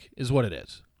kink, is what it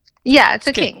is. Yeah, it's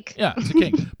a kink. Yeah, it's a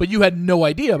kink. But you had no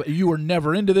idea. You were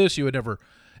never into this. You had never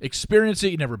experienced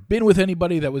it. You'd never been with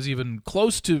anybody that was even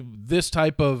close to this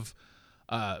type of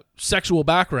sexual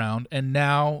background. And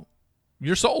now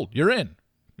you're sold. You're in.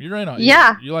 You're in on it.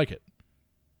 Yeah. You like it.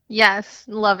 Yes,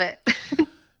 love it.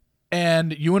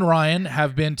 And you and Ryan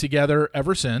have been together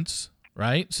ever since,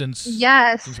 right? Since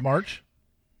Yes. Since March?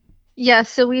 Yeah,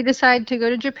 so we decided to go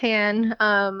to Japan.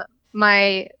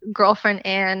 My girlfriend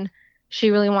Anne, she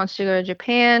really wants to go to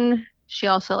Japan. She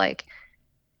also like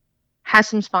has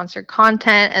some sponsored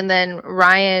content, and then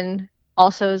Ryan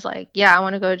also is like, yeah, I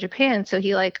want to go to Japan. So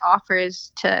he like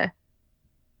offers to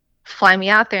fly me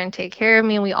out there and take care of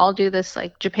me, and we all do this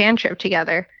like Japan trip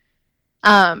together.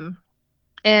 Um,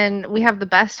 and we have the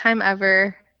best time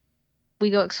ever. We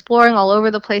go exploring all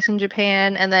over the place in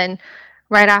Japan, and then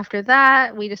right after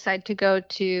that, we decide to go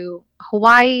to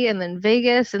Hawaii and then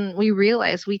Vegas, and we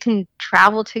realize we can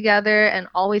travel together and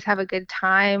always have a good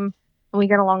time. And we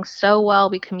get along so well,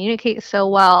 we communicate so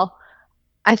well.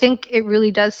 I think it really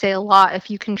does say a lot if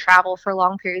you can travel for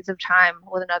long periods of time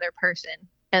with another person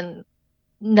and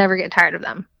never get tired of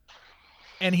them.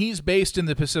 And he's based in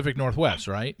the Pacific Northwest,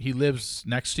 right? He lives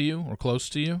next to you or close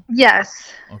to you?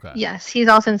 Yes. Okay. Yes, he's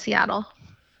also in Seattle.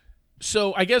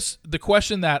 So I guess the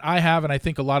question that I have, and I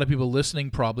think a lot of people listening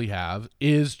probably have,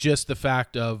 is just the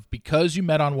fact of, because you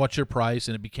met on What's Your Price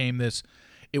and it became this,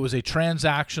 it was a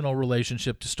transactional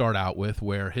relationship to start out with,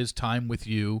 where his time with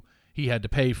you he had to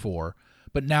pay for.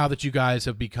 But now that you guys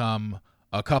have become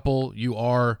a couple, you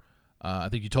are, I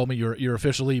think you told me you're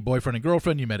officially boyfriend and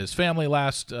girlfriend. You met his family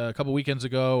last couple weekends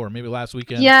ago, or maybe last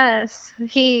weekend. Yes,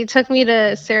 he took me to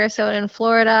Sarasota in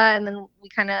Florida, and then we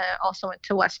kind of also went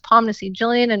to West Palm to see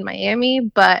Jillian in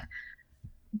Miami. But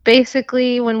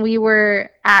basically, when we were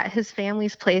at his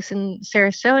family's place in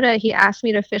Sarasota, he asked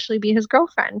me to officially be his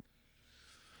girlfriend.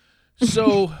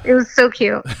 So it was so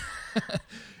cute.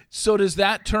 So does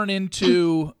that turn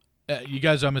into you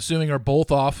guys? I'm assuming are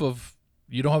both off of.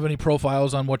 You don't have any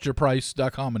profiles on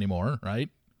whatyourprice.com anymore, right?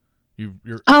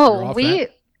 You're off that?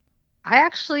 I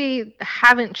actually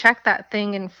haven't checked that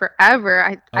thing in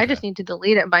forever. I just need to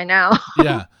delete it by now.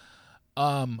 Yeah.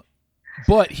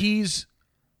 But he's,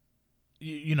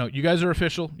 you know, you guys are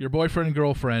official, your boyfriend and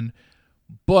girlfriend,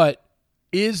 but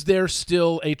is there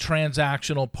still a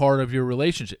transactional part of your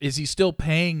relationship? Is he still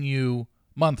paying you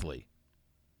monthly?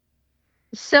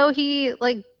 So he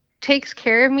like takes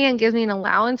care of me and gives me an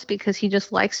allowance because he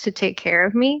just likes to take care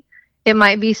of me. It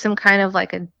might be some kind of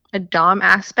like a dom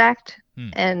aspect.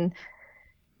 And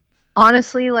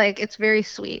honestly, like it's very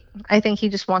sweet. I think he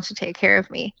just wants to take care of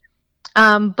me.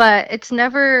 But it's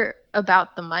never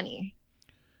about the money.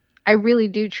 I really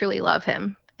do truly love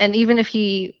him. And even if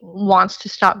he wants to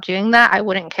stop doing that, I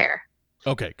wouldn't care.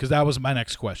 Okay, because that was my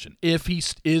next question. If he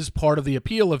is part of the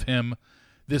appeal of him,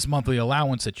 this monthly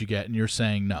allowance that you get, and you're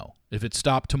saying no. If it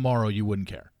stopped tomorrow, you wouldn't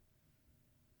care.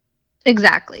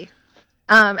 Exactly.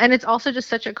 And it's also just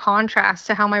such a contrast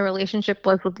to how my relationship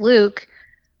was with Luke.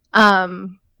 I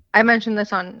mentioned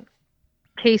this on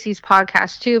Casey's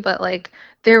podcast too, but like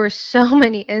there were so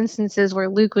many instances where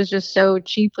Luke was just so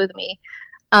cheap with me.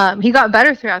 He got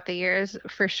better throughout the years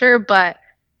for sure, but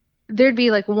there'd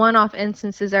be like one-off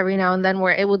instances every now and then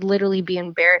where it would literally be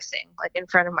embarrassing, like in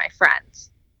front of my friends.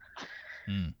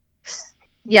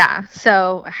 Yeah,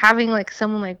 so having like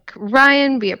someone like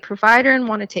Ryan be a provider and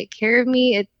want to take care of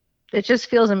me, it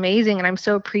just feels amazing, and I'm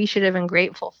so appreciative and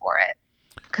grateful for it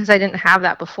because I didn't have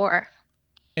that before.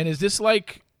 And is this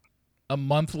like a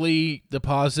monthly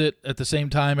deposit at the same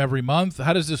time every month?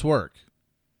 How does this work?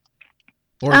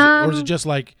 Or is it just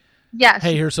like, yes,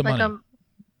 hey, here's some like money?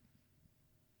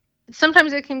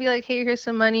 Sometimes it can be like, hey, here's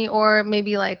some money, or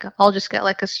maybe like I'll just get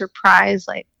like a surprise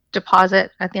like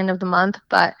deposit at the end of the month.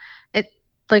 But it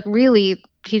like really,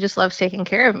 he just loves taking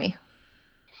care of me.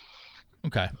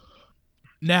 Okay.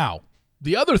 Now,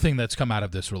 the other thing that's come out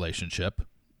of this relationship,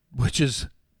 which is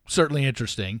certainly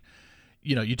interesting,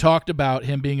 you know, you talked about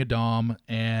him being a dom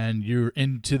and you're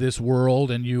into this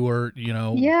world and you were, you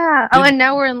know. Yeah. Oh, and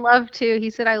now we're in love too. He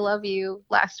said, I love you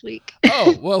last week.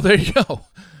 Oh, well, there you go.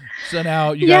 So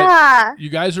now you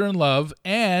guys are in love,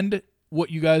 and what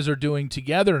you guys are doing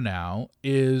together now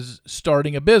is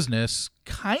starting a business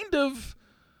kind of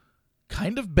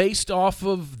based off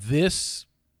of this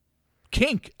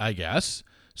kink, I guess.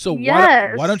 So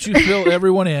why don't you fill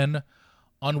everyone in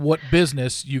on what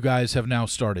business you guys have now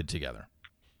started together?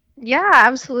 Yeah,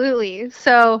 absolutely.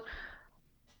 So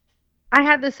I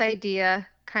had this idea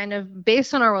kind of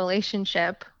based on our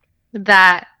relationship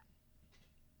that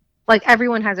like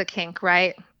everyone has a kink,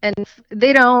 right? And if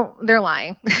they don't, they're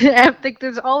lying. I think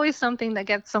there's always something that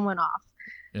gets someone off.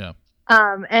 Yeah.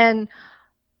 And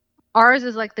ours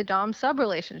is like the dom sub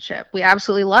relationship. We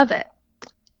absolutely love it.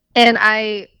 And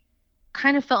I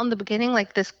kind of felt in the beginning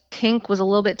like this kink was a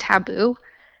little bit taboo.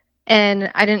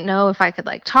 And I didn't know if I could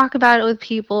like talk about it with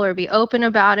people or be open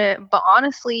about it. But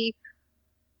honestly,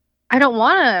 I don't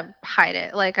want to hide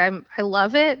it. Like I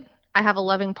love it. I have a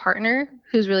loving partner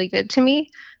who's really good to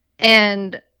me.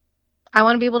 And I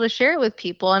want to be able to share it with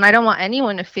people, and I don't want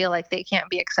anyone to feel like they can't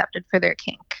be accepted for their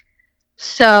kink.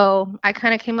 So I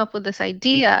kind of came up with this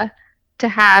idea to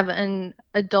have an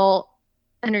adult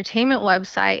entertainment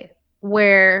website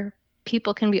where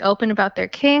people can be open about their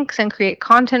kinks and create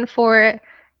content for it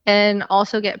and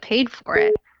also get paid for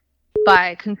it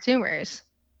by consumers.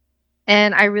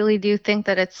 And I really do think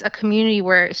that it's a community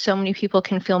where so many people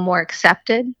can feel more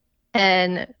accepted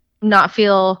and not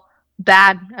feel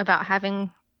bad about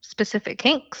having specific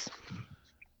kinks.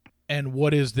 And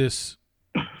what is this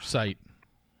site?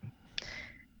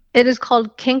 It is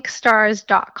called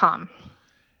kinkstars.com.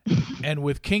 And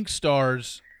with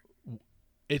Kinkstars,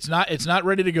 it's not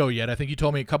ready to go yet. I think you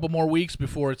told me a couple more weeks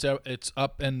before it's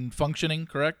up and functioning,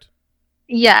 correct?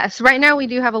 Yes, right now we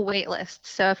do have a wait list.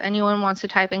 So if anyone wants to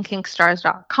type in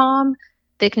kinkstars.com,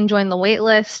 they can join the wait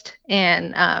list,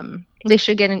 and they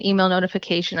should get an email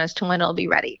notification as to when it'll be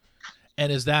ready.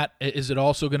 And is it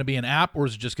also going to be an app, or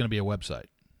is it just going to be a website?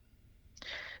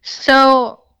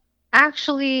 So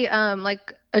actually,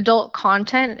 like adult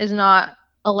content is not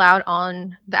allowed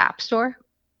on the App Store.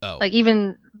 Oh. Like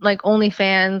even like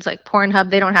OnlyFans, like Pornhub,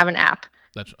 they don't have an app.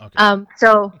 That's okay.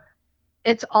 So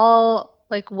it's all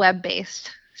like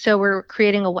web-based. So we're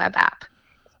creating a web app,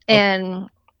 and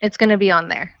it's going to be on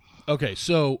there. Okay,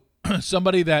 so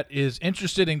somebody that is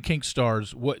interested in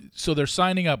Kinkstars, so they're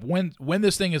signing up when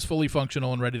this thing is fully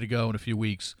functional and ready to go in a few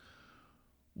weeks.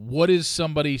 What is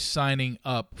somebody signing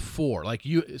up for? Like,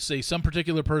 you say some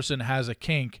particular person has a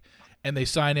kink and they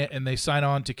sign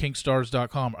on to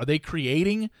kinkstars.com. Are they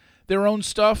creating their own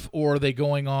stuff, or are they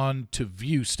going on to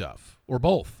view stuff, or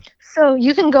both? So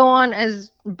you can go on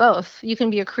as both. You can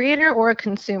be a creator or a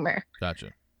consumer.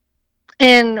 Gotcha.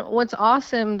 And what's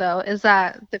awesome, though, is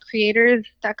that the creators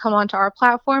that come onto our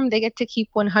platform, they get to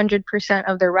keep 100%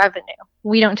 of their revenue.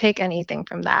 We don't take anything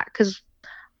from that because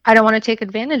I don't want to take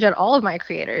advantage of all of my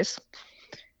creators.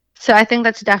 So I think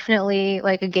that's definitely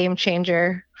like a game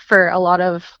changer for a lot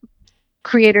of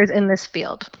creators in this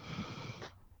field.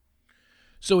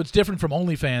 So it's different from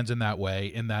OnlyFans in that way,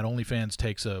 in that OnlyFans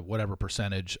takes a whatever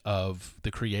percentage of the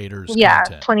creators'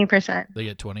 content. 20%. They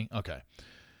get 20? Okay.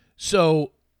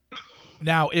 So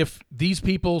now if these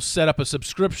people set up a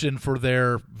subscription for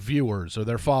their viewers or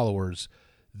their followers,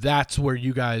 that's where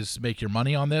you guys make your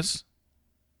money on this?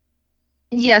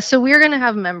 Yeah, so we're going to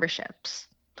have memberships.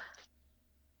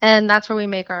 And that's where we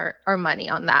make our money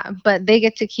on that. But they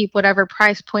get to keep whatever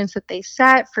price points that they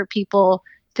set for people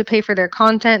to pay for their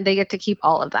content. They get to keep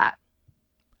all of that.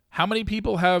 How many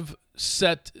people have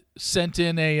sent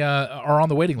in are on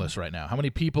the waiting list right now? How many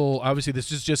people? Obviously,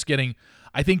 this is just getting.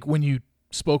 I think when you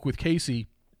spoke with Casey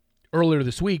earlier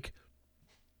this week,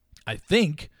 I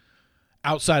think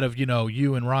outside of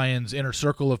you and Ryan's inner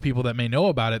circle of people that may know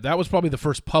about it, that was probably the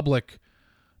first public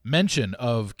mention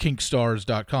of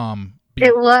kinkstars.com.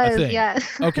 It was,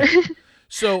 yes. Okay.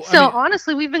 So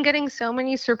honestly, we've been getting so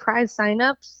many surprise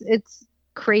signups. It's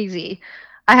crazy.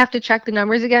 I have to check the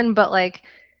numbers again, but like,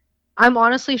 I'm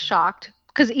honestly shocked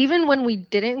because even when we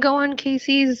didn't go on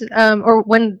Casey's, or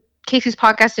when Casey's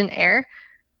podcast didn't air,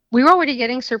 we were already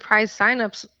getting surprise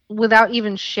signups without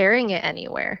even sharing it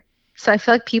anywhere. So I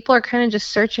feel like people are kind of just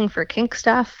searching for kink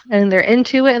stuff and they're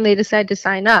into it and they decide to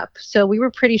sign up. So we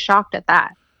were pretty shocked at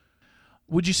that.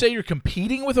 Would you say you're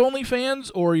competing with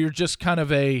OnlyFans, or you're just kind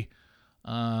of an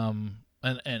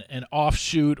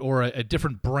offshoot or a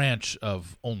different branch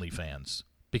of OnlyFans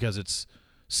because it's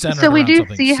centered around something? So we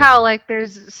do see how like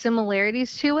there's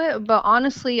similarities to it, but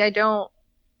honestly, I don't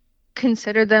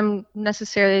consider them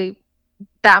necessarily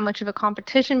that much of a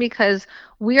competition because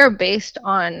we are based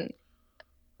on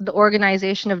the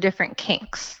organization of different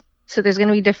kinks. So there's going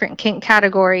to be different kink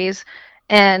categories,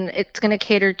 and it's going to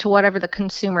cater to whatever the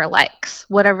consumer likes.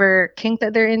 Whatever kink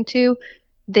that they're into,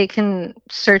 they can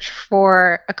search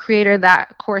for a creator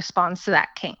that corresponds to that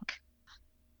kink.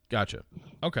 Gotcha.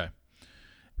 Okay.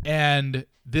 And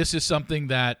this is something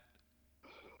that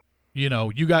you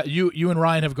and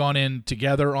Ryan have gone in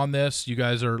together on this. You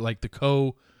guys are like the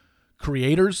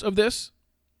co-creators of this?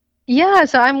 Yeah,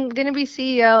 so I'm going to be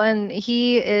CEO, and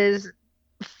he is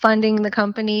funding the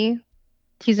company.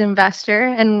 He's an investor,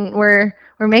 and we're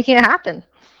making it happen.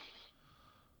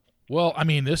 Well, I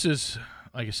mean, this is,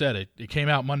 like I said, it came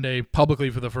out Monday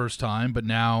publicly for the first time, but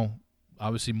now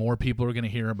obviously more people are going to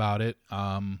hear about it.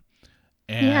 And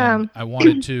yeah. I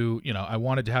wanted to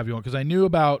have you on because I knew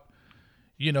about,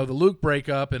 the Luke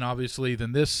breakup, and obviously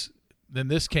then this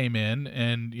came in,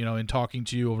 and in talking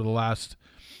to you over the last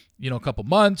couple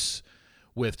months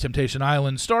with Temptation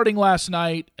Island starting last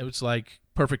night, it was like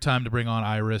perfect time to bring on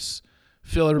Iris,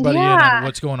 fill everybody in on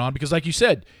what's going on, because like you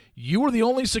said, you were the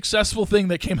only successful thing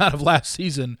that came out of last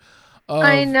season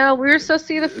I know, we were supposed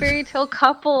to be the fairy tale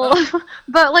couple.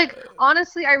 But like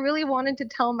honestly, I really wanted to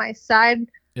tell my side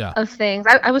Yeah. of things.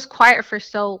 I was quiet for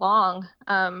so long.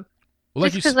 Well,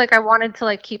 like Just you because like I wanted to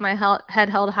like keep my head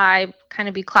held high, kind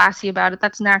of be classy about it.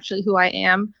 That's naturally who I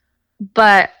am.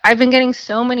 But I've been getting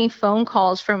so many phone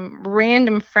calls from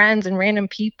random friends and random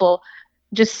people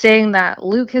just saying that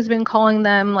Luke has been calling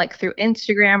them like through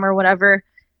Instagram or whatever.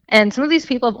 And some of these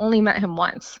people have only met him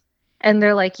once. And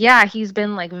they're like, yeah, he's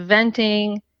been like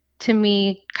venting to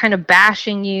me, kind of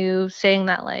bashing you, saying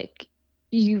that like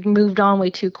you've moved on way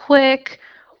too quick,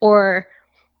 or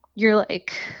you're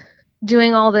like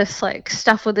doing all this like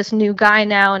stuff with this new guy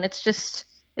now, and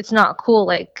it's not cool.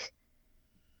 Like,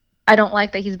 I don't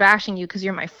like that he's bashing you because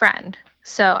you're my friend.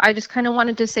 So I just kind of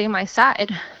wanted to say my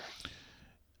side.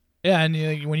 Yeah,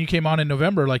 and when you came on in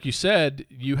November, like you said,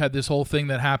 you had this whole thing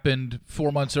that happened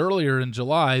 4 months earlier in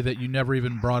July that you never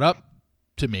even brought up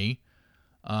to me.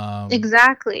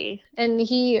 Exactly. And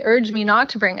he urged me not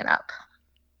to bring it up.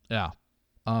 Yeah.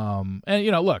 And,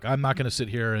 look, I'm not going to sit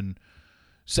here and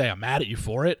say I'm mad at you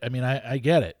for it. I mean, I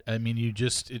get it. I mean,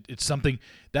 it's something,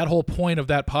 that whole point of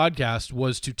that podcast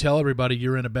was to tell everybody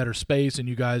you're in a better space and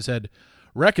you guys had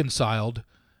reconciled.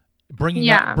 Bringing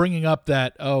up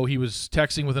that, he was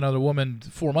texting with another woman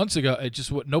 4 months ago,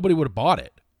 nobody would have bought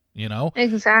it,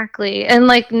 Exactly. And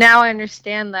like now I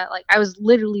understand that like I was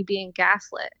literally being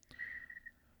gaslit.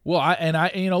 Well,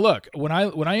 look, when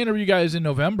I interviewed you guys in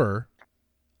November,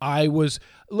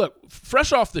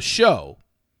 fresh off the show,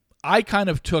 I kind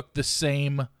of took the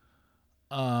same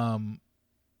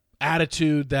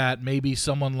attitude that maybe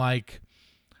someone like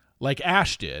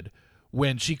Ash did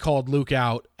when she called Luke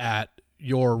out at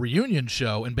your reunion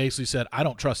show and basically said, I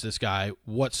don't trust this guy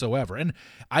whatsoever. And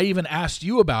I even asked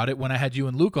you about it when I had you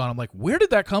and Luke on. I'm like, where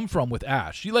did that come from with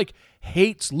Ash? She like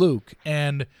hates Luke.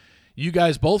 And you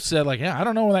guys both said like, yeah, I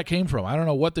don't know where that came from. I don't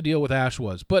know what the deal with Ash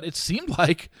was. But it seemed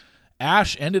like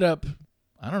Ash ended up,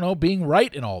 I don't know, being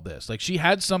right in all this. Like she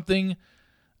had something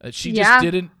that she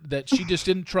just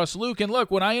didn't trust Luke. And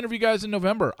look, when I interviewed you guys in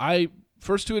November, I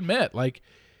first to admit, like,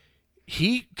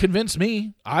 he convinced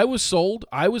me. I was sold.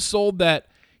 I was sold that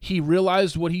he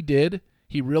realized what he did.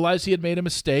 He realized he had made a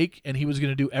mistake, and he was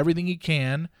going to do everything he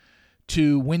can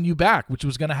to win you back, which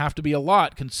was going to have to be a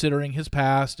lot considering his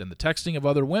past and the texting of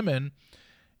other women.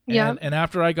 Yeah. And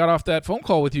after I got off that phone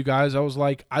call with you guys, I was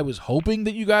like, I was hoping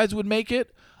that you guys would make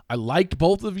it. I liked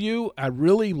both of you. I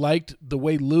really liked the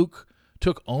way Luke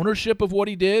took ownership of what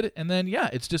he did. And then, yeah,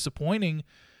 it's disappointing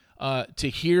to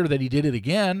hear that he did it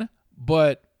again,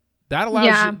 but that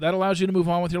allows you to move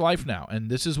on with your life now, and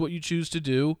this is what you choose to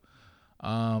do.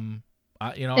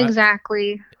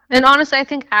 Exactly. And honestly, I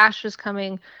think Ash was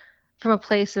coming from a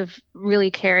place of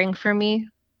really caring for me,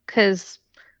 because,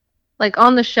 like,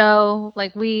 on the show,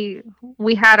 like we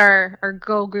had our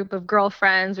girl group of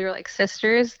girlfriends. We were like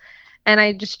sisters, and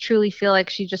I just truly feel like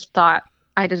she just thought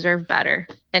I deserved better,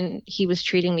 and he was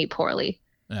treating me poorly.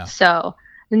 Yeah. So,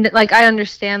 like, I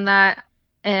understand that,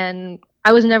 and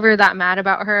I was never that mad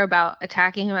about her about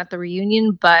attacking him at the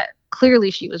reunion, but clearly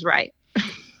she was right.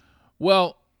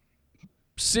 Well,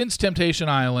 since Temptation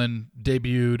Island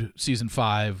debuted season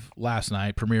 5 last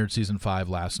night, premiered season 5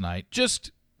 last night,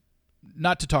 just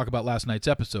not to talk about last night's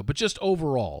episode, but just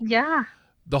overall. Yeah.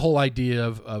 The whole idea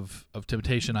of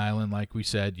Temptation Island, like we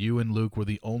said, you and Luke were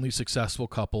the only successful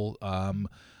couple.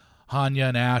 Hanya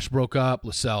and Ash broke up.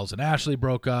 Lascelles and Ashley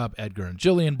broke up. Edgar and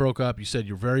Jillian broke up. You said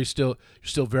you're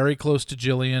still very close to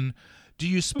Jillian. Do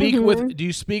you speak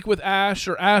with Ash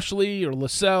or Ashley or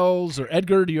Lascelles or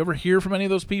Edgar? Do you ever hear from any of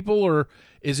those people, or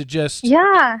is it just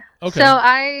Yeah? Okay. So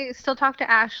I still talk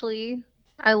to Ashley.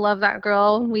 I love that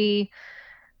girl. We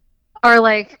are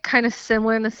like kind of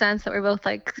similar in the sense that we're both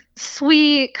like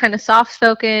sweet, kind of soft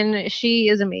spoken. She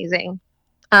is amazing.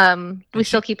 We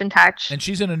still keep in touch. And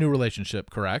she's in a new relationship,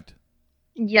 correct?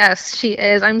 Yes, she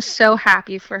is. I'm so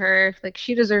happy for her. Like,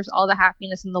 she deserves all the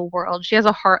happiness in the world. She has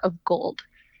a heart of gold.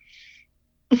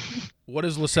 What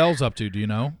is Lascelles up to? Do you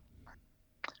know?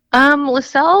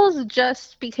 Lascelles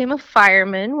just became a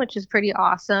fireman, which is pretty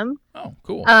awesome. Oh,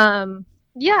 cool.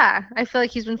 Yeah, I feel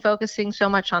like he's been focusing so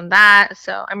much on that,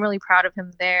 so I'm really proud of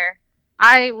him there.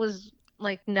 I was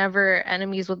like never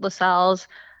enemies with Lascelles.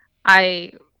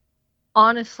 I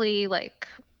honestly like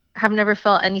have never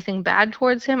felt anything bad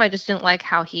towards him. I just didn't like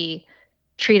how he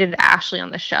treated Ashley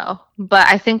on the show. But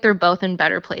I think they're both in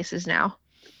better places now.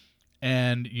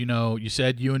 And, you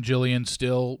said you and Jillian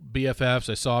still BFFs.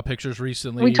 I saw pictures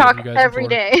recently. We talk every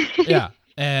day. Yeah.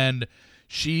 And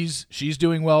she's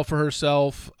doing well for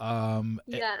herself.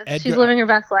 Yes, she's living her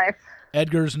best life.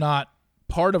 Edgar's not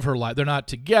part of her life. They're not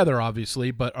together,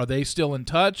 obviously, but are they still in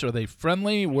touch? Are they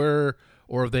friendly? Or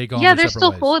have they gone? Yeah, their they're separate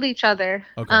still ways? cool with each other.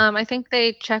 Okay. I think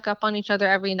they check up on each other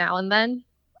every now and then,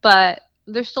 but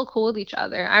they're still cool with each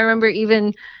other. I remember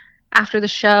even after the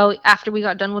show, after we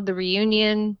got done with the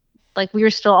reunion, like we were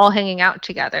still all hanging out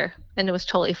together, and it was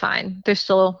totally fine. They're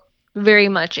still very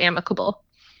much amicable.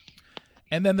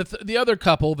 And then the other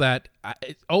couple that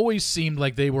it always seemed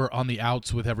like they were on the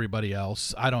outs with everybody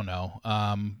else. I don't know.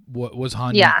 What was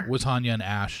Hanya? Yeah. Was Hanya and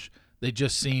Ash? They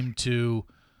just seemed to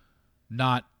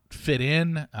not fit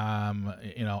in.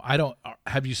 I don't.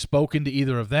 Have you spoken to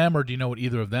either of them, or do you know what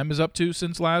either of them is up to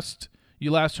since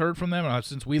you last heard from them, or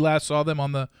since we last saw them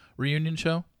on the reunion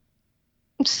show?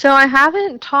 So I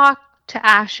haven't talked to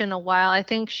Ash in a while. I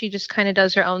think she just kind of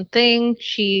does her own thing.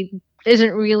 She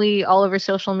isn't really all over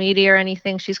social media or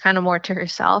anything. She's kind of more to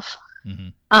herself.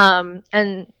 Mm-hmm.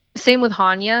 And same with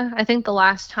Hanya. I think the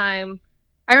last time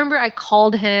I remember I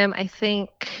called him, I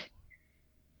think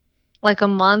like a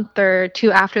month or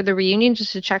two after the reunion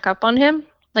just to check up on him.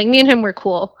 Like me and him were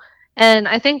cool. And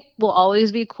I think we'll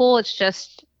always be cool. It's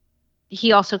just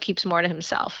he also keeps more to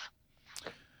himself.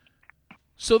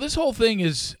 So this whole thing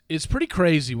is pretty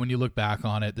crazy when you look back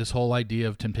on it, this whole idea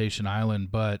of Temptation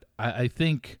Island. But I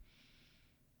think,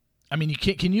 I mean,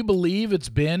 can you believe it's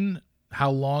been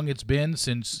how long it's been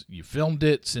since you filmed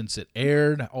it, since it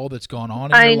aired, all that's gone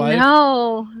on in your life? I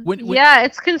know. When, yeah,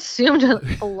 it's consumed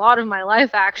a lot of my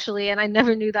life, actually, and I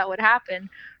never knew that would happen.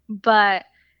 But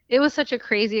it was such a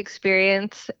crazy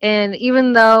experience. And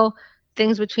even though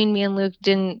things between me and Luke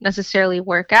didn't necessarily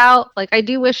work out, like, I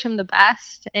do wish him the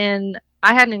best. And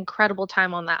I had an incredible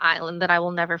time on that island that I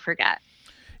will never forget.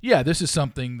 Yeah, this is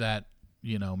something that,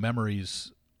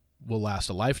 memories will last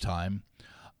a lifetime.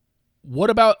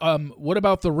 What about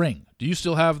the ring? Do you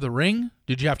still have the ring?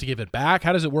 Did you have to give it back?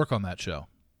 How does it work on that show?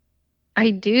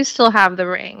 I do still have the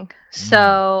ring.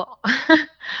 So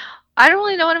I don't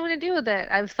really know what I'm going to do with it.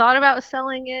 I've thought about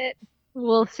selling it.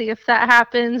 We'll see if that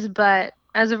happens, but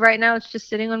as of right now, it's just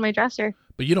sitting on my dresser.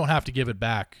 But you don't have to give it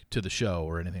back to the show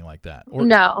or anything like that?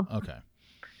 No. Okay.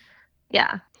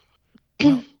 Yeah.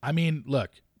 Well, I mean,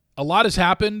 look, a lot has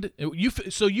happened.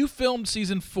 So you filmed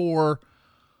season 4.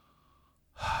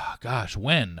 Gosh,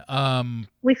 when?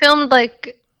 We filmed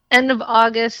like end of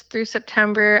August through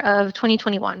September of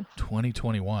 2021.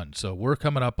 2021. So we're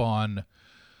coming up on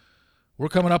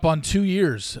 2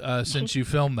 years since you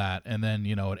filmed that, and then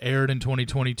it aired in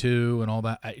 2022 and all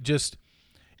that.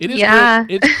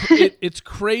 It's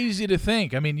crazy to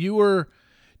think. I mean,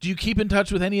 do you keep in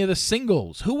touch with any of the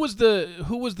singles? Who was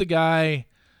the guy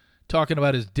talking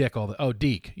about his dick all the? Oh,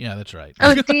 Deke. Yeah, that's right.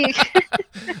 Oh, Deke.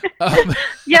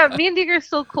 Yeah, me and Deke are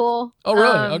still cool. Oh,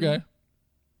 really? Okay.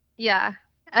 Yeah,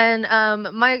 and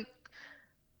my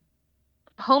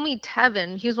homie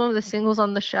Tevin, he was one of the singles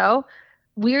on the show.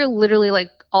 We're literally like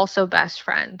also best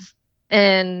friends,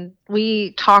 and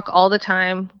we talk all the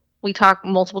time. We talk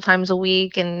multiple times a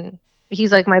week, and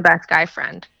he's like my best guy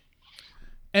friend.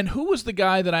 And who was the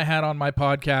guy that I had on my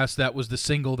podcast that was the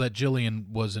single that Jillian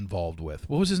was involved with?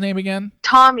 What was his name again?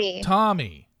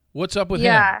 Tommy. What's up with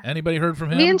him? Anybody heard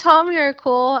from him? Me and Tommy are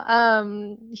cool.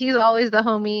 He's always the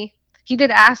homie. He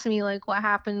did ask me like what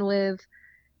happened with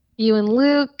you and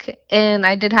Luke, and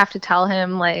I did have to tell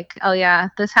him like, oh yeah,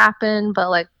 this happened, but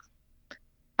like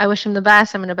I wish him the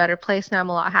best. I'm in a better place now. I'm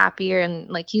a lot happier, and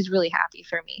like he's really happy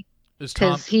for me.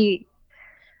 Because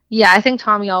yeah, I think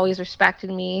Tommy always respected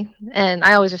me, and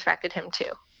I always respected him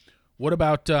too. What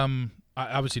about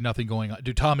obviously nothing going on?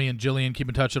 Do Tommy and Jillian keep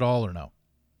in touch at all, or no?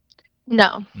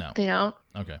 No, they don't.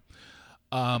 Okay.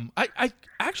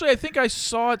 I think I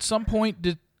saw at some point.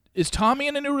 Is Tommy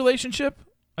in a new relationship?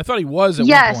 I thought he was at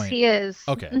one point. Yes, he is.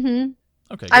 Okay. Mm-hmm.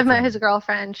 Okay. I've met his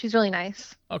girlfriend. She's really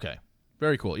nice. Okay.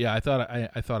 Very cool. Yeah, I thought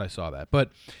I saw that,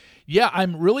 but. Yeah,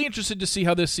 I'm really interested to see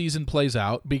how this season plays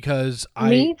out because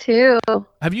Me too.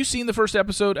 Have you seen the first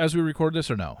episode as we record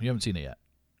this or no? You haven't seen it yet?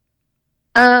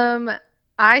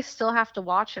 I still have to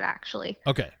watch it actually.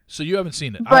 Okay, so you haven't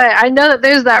seen it. But I know that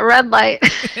there's that red light.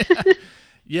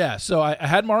 Yeah, so I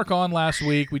had Mark on last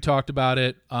week. We talked about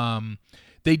it.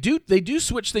 They do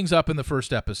switch things up in the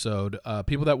first episode.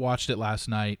 People that watched it last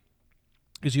night,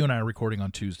 because you and I are recording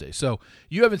on Tuesday. So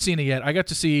you haven't seen it yet. I got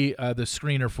to see the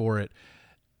screener for it.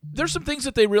 There's some things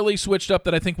that they really switched up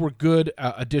that I think were good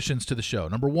additions to the show.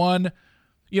 Number one,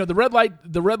 the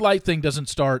red light thing doesn't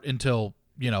start until,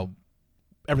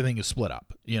 everything is split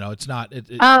up. It's not.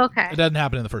 Okay. It doesn't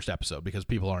happen in the first episode because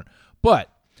people aren't. But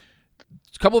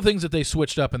a couple of things that they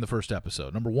switched up in the first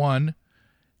episode. Number one,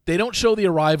 they don't show the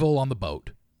arrival on the boat.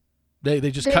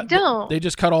 They just cut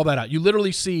all that out. You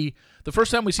literally see the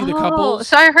first time we see the couples.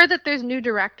 So I heard that there's new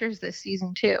directors this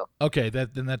season too. Okay,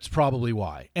 then that's probably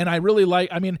why. And I really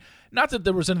I mean, not that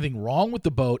there was anything wrong with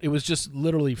the boat. It was just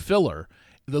literally filler.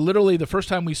 The first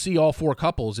time we see all 4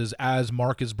 couples is as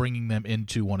Mark is bringing them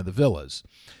into one of the villas.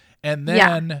 And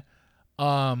then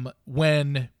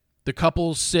when the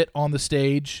couples sit on the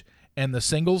stage and the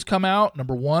singles come out,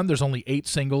 number 1, there's only 8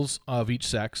 singles of each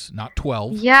sex, not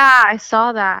 12. Yeah, I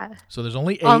saw that. So there's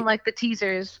only 8. On like the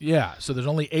teasers. Yeah, so there's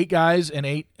only 8 guys and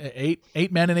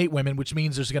 8 men and 8 women, which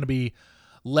means there's going to be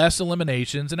less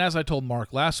eliminations. And as I told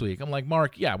Mark last week, I'm like,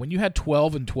 Mark, yeah, when you had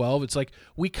 12 and 12, it's like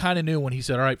we kind of knew when he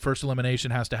said, all right, first elimination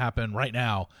has to happen right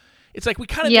now. It's like we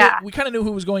kind of knew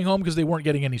who was going home because they weren't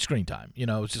getting any screen time. You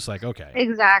know, it's just like, okay.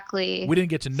 Exactly. We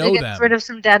didn't get to know them. Get rid of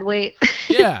some dead weight.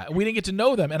 Yeah, we didn't get to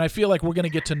know them. And I feel like we're going to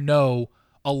get to know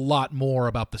a lot more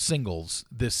about the singles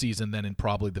this season than in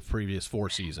probably the previous 4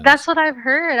 seasons. That's what I've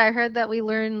heard. I heard that we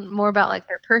learn more about like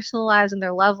their personal lives and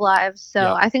their love lives.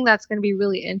 So I think that's going to be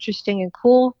really interesting and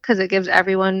cool because it gives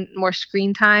everyone more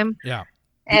screen time. Yeah.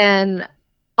 And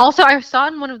also I saw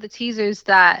in one of the teasers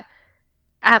that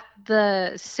at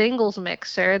the singles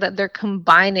mixer that they're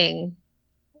combining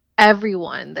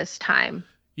everyone this time.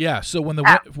 Yeah, so when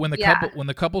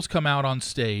the couples come out on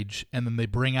stage and then they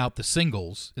bring out the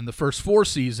singles in the first 4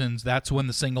 seasons, that's when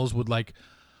the singles would like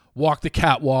walk the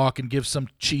catwalk and give some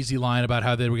cheesy line about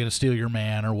how they were going to steal your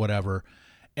man or whatever.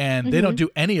 And they don't do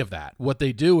any of that. What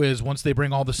they do is once they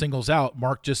bring all the singles out,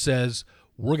 Mark just says,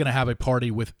 "We're going to have a party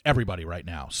with everybody right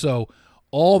now." So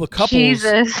all the couples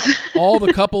all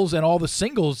the couples and all the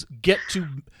singles get to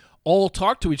all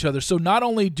talk to each other. So not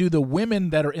only do the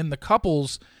women that are in the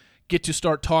couples get to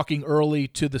start talking early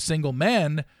to the single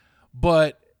men,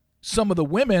 but some of the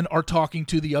women are talking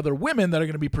to the other women that are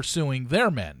going to be pursuing their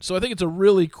men. So I think it's a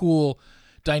really cool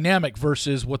dynamic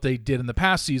versus what they did in the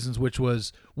past seasons, which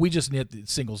was we just need the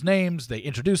singles' names, they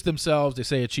introduce themselves, they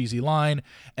say a cheesy line,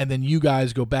 and then you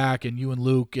guys go back and you and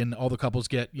Luke and all the couples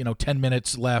get 10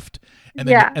 minutes left, and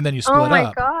then you split up. Oh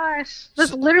my gosh,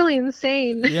 that's literally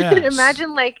insane. Yes.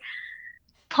 Imagine like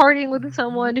partying with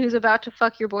someone who's about to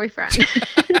fuck your boyfriend.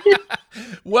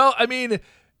 Well, I mean,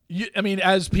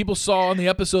 as people saw on the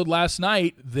episode last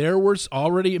night, there was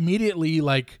already immediately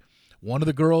like one of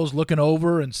the girls looking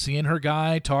over and seeing her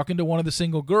guy talking to one of the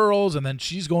single girls, and then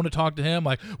she's going to talk to him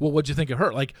like, well, what'd you think of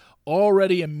her? Like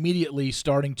already immediately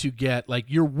starting to get like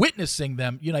you're witnessing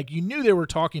them. You knew they were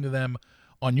talking to them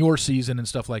on your season and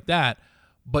stuff like that,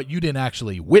 but you didn't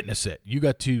actually witness it. You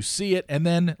got to see it, and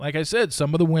then, like I said,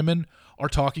 some of the women are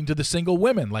talking to the single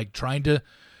women, like trying to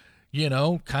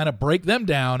kind of break them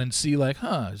down and see like,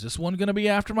 is this one going to be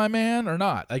after my man or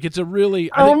not? Like it's a really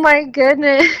my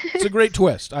goodness. It's a great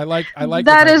twist. I like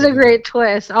that is a great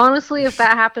twist. Honestly, if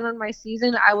that happened on my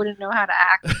season, I wouldn't know how to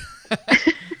act.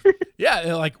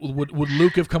 Yeah, like would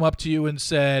Luke have come up to you and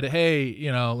said, "Hey,"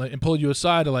 and pulled you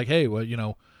aside to like, "Hey,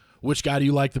 well, which guy do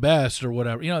you like the best or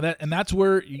whatever?" And that's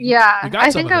where you got I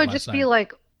think I would just be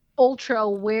like ultra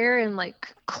aware and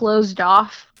like closed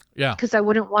off. Yeah. Because I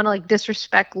wouldn't want to like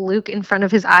disrespect Luke in front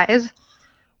of his eyes.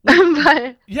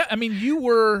 But yeah, I mean,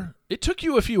 it took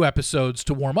you a few episodes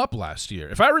to warm up last year.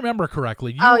 If I remember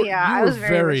correctly, I was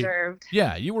very reserved.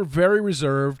 Yeah, you were very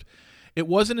reserved. It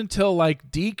wasn't until like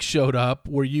Deke showed up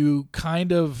where you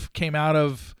kind of came out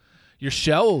of your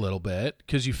shell a little bit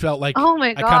because you felt like, oh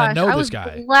my gosh, I kind of know this guy.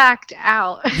 I was blacked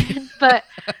out. But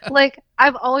like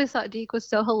I've always thought Deke was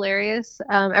so hilarious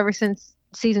ever since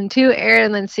season 2 aired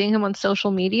and then seeing him on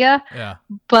social media. Yeah.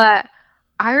 But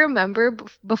I remember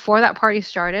before that party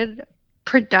started,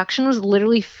 production was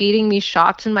literally feeding me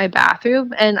shots in my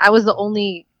bathroom and I was the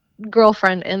only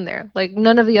girlfriend in there. Like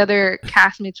none of the other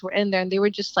castmates were in there and they were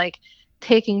just like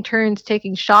taking turns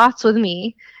taking shots with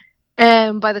me.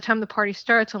 And by the time the party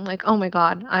starts, I'm like, oh my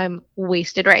God, I'm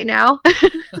wasted right now.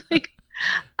 Like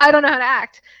I don't know how to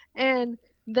act. And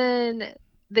then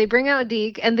they bring out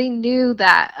Deke and they knew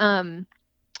that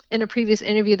in a previous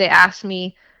interview, they asked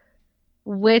me,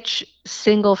 which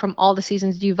single from all the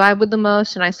seasons do you vibe with the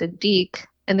most? And I said, Deke.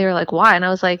 And they were like, why? And I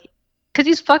was like, because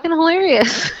he's fucking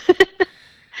hilarious.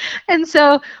 And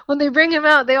so when they bring him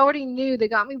out, they already knew. They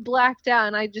got me blacked out.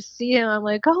 And I just see him. I'm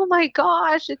like, oh my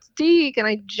gosh, it's Deke. And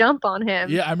I jump on him.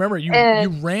 Yeah, I remember you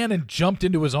ran and jumped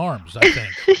into his arms, I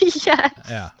think. Yes.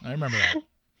 Yeah, I remember that.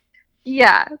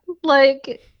 Yeah,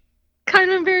 like kind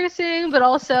of embarrassing, but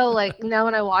also like now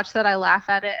when I watch that I laugh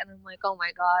at it and I'm like, oh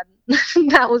my God,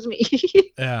 that was me.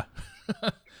 Yeah.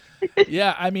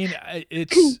 Yeah, I mean,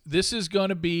 this is going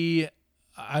to be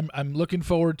I'm looking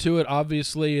forward to it.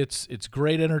 Obviously, it's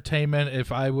great entertainment.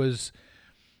 If I was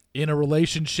in a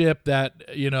relationship that,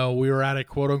 you know, we were at a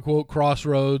quote unquote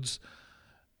crossroads.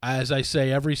 As I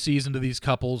say every season to these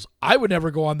couples, I would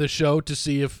never go on this show to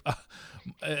see if,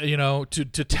 you know, to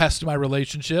test my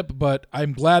relationship, but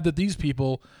I'm glad that these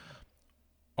people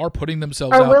are putting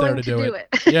themselves out there to do it.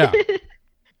 Yeah.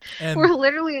 And we're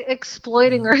literally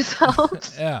exploiting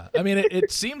ourselves. yeah. I mean,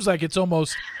 it seems like it's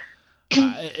almost,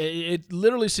 it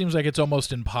literally seems like it's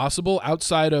almost impossible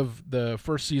outside of the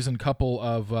first season couple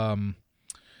of,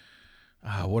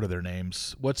 what are their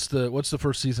names? What's the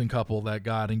first season couple that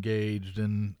got engaged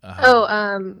and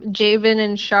Javen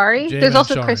and Shari. There's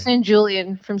also Kristen and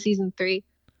Julian from season 3.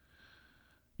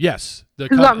 Yes, who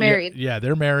got married. Yeah,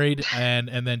 they're married, and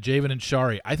then Javen and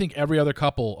Shari. I think every other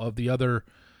couple of the other,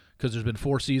 because there's been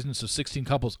 4 seasons, so 16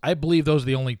 couples. I believe those are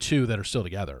the only 2 that are still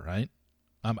together, right?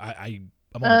 I'm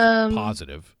almost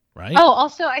positive, right? Oh,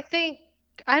 also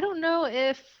I don't know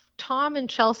if Tom and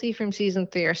Chelsea from season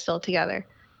 3 are still together.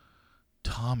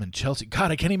 Tom and Chelsea.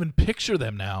 God, I can't even picture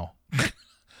them now.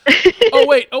 Oh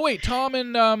wait. Tom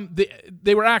and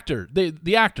they were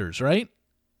the actors, right?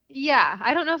 Yeah,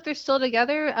 I don't know if they're still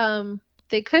together.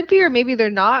 They could be, or maybe they're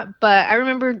not. But I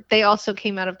remember they also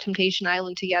came out of Temptation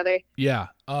Island together. Yeah.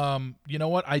 You know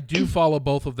what? I do follow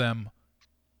both of them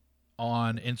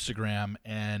on Instagram,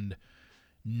 and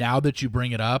now that you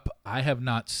bring it up, I have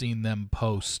not seen them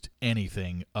post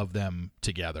anything of them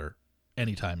together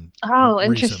anytime. Oh,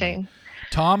 recently. Interesting.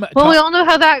 Tom, we all know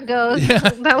how that goes. Yeah.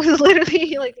 That was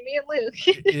literally like me and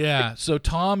Luke. Yeah, so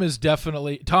Tom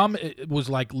was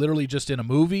like literally just in a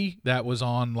movie that was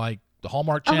on like the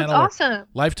Hallmark Channel. That's awesome.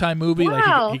 Lifetime movie.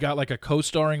 Wow. Like he got like a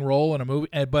co-starring role in a movie.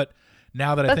 But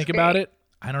now that I think about it,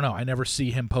 I don't know. I never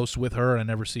see him post with her, and I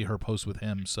never see her post with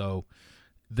him. So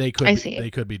they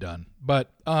could be done.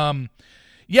 But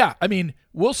yeah, I mean,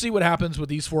 we'll see what happens with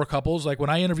these 4 couples. Like when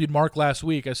I interviewed Mark last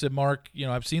week, I said, Mark, you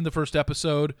know, I've seen the first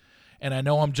episode. And I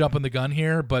know I'm jumping the gun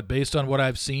here, but based on what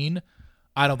I've seen,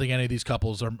 I don't think any of these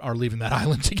couples are leaving that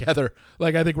island together.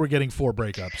 Like, I think we're getting 4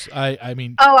 breakups. I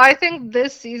mean... Oh, I think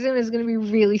this season is going to be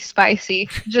really spicy.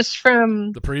 Just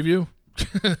from... The preview?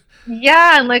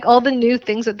 Yeah, and like all the new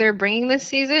things that they're bringing this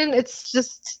season,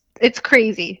 it's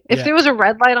crazy. If there was a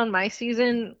red light on my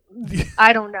season,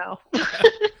 I don't know.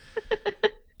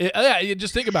 Yeah,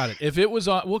 just think about it. If it was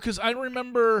on... Well, because I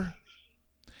remember...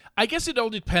 I guess it all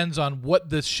depends on what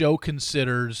this show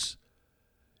considers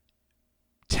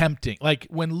tempting. Like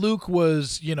when Luke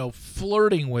was, you know,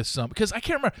 flirting with some, because I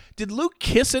can't remember. Did Luke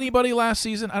kiss anybody last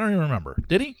season? I don't even remember.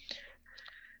 Did he?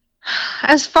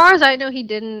 As far as I know, he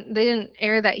didn't. They didn't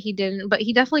air that he didn't, but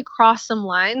he definitely crossed some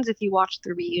lines if you watched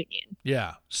the reunion.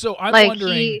 Yeah. So I'm like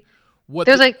wondering what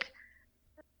there's like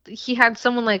he had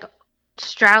someone like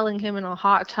straddling him in a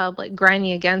hot tub, like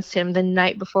grinding against him the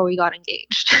night before we got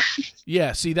engaged.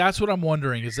 Yeah, see, that's what I'm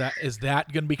wondering. Is that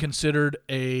going to be considered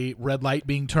a red light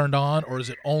being turned on, or is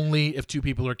it only if 2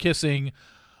 people are kissing,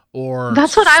 or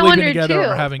that's what I wondered together, too,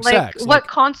 or having like, sex? What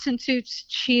constitutes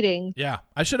cheating? Yeah,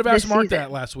 I should have asked Mark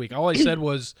that last week. All I said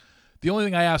was, the only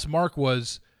thing I asked Mark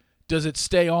was, does it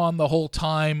stay on the whole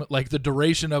time, like the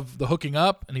duration of the hooking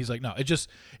up? And he's like, no,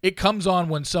 it comes on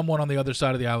when someone on the other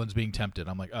side of the island is being tempted.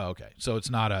 I'm like, oh, okay. So it's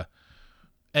not a,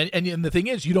 and the thing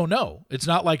is, you don't know. It's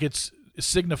not like it's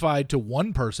signified to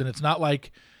one person. It's not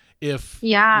like if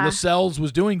Lascelles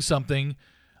was doing something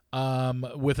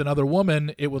with another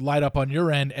woman, it would light up on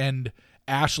your end and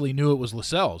Ashley knew it was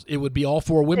Lascelles. It would be all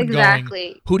 4 women going,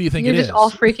 who do you think it is? You're just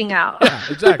all freaking out. Yeah,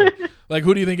 exactly. Like,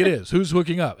 who do you think it is? Who's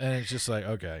hooking up? And it's just like,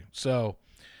 okay. So,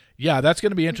 yeah, that's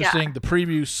going to be interesting. Yeah. The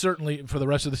preview certainly for the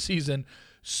rest of the season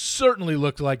certainly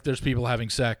looked like there's people having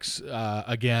sex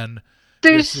again.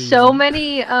 There's so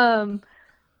many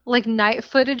like night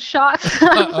footage shots.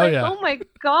 I was like, oh my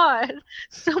god,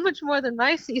 so much more than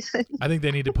my season. I think they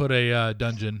need to put a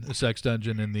sex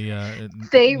dungeon in the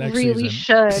they next really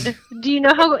season. Should. Do you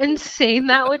know how insane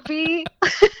that would be?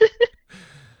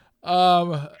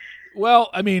 Well,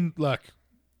 I mean, look,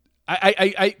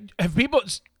 I have people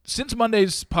since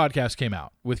Monday's podcast came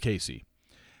out with Casey,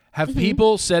 have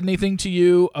people said anything to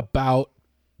you about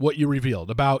what you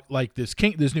revealed, about like this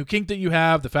new kink that you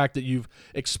have, the fact that you've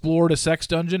explored a sex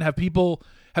dungeon? Have people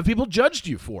judged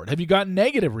you for it? Have you gotten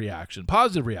negative reaction,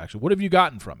 positive reaction? What have you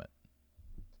gotten from it?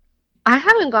 I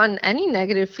haven't gotten any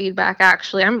negative feedback,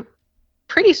 actually. I'm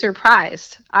pretty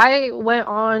surprised. I went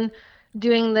on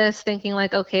doing this thinking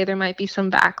like, okay, there might be some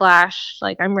backlash,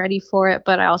 like I'm ready for it,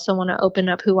 but I also want to open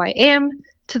up who I am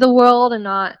to the world and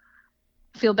not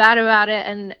feel bad about it.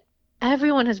 And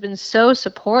everyone has been so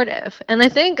supportive. And I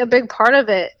think a big part of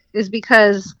it is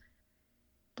because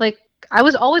like I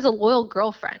was always a loyal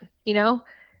girlfriend, you know?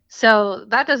 So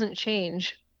that doesn't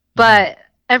change. But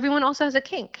everyone also has a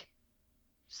kink.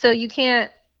 So you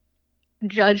can't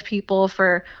judge people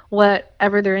for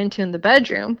whatever they're into in the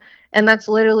bedroom. And that's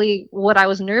literally what I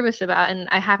was nervous about. And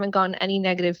I haven't gotten any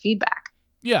negative feedback.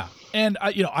 Yeah. And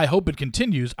I hope it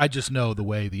continues. I just know the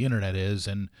way the internet is,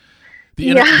 and the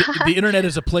internet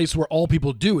is a place where all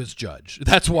people do is judge.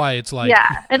 That's why it's like,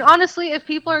 yeah. And honestly, if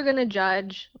people are going to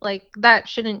judge, like, that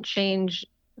shouldn't change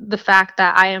the fact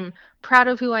that I am proud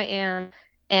of who I am,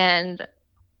 and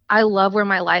I love where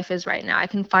my life is right now. I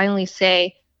can finally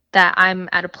say that I'm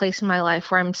at a place in my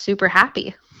life where I'm super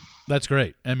happy. That's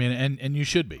great. I mean, and you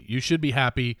should be. You should be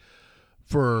happy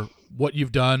for what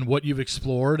you've done, what you've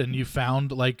explored, and you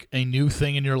found like a new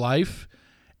thing in your life,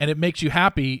 and it makes you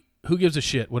happy. Who gives a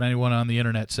shit what anyone on the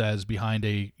internet says behind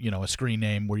a screen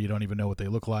name where you don't even know what they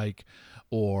look like,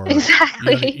 or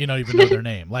exactly. you don't even know their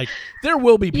name. Like, there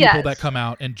will be people that come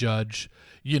out and judge,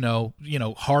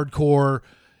 hardcore,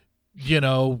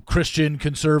 Christian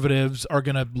conservatives are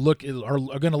going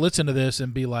to listen to this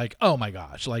and be like, oh my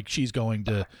gosh, like she's going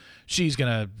to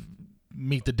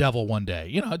meet the devil one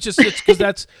day. It's because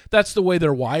that's the way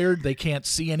they're wired. They can't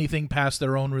see anything past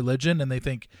their own religion, and they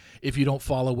think if you don't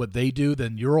follow what they do,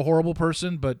 then you're a horrible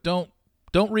person. But don't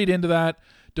read into that.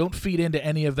 Don't feed into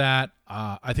any of that.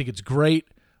 I think it's great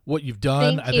what you've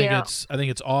done. Thank you. I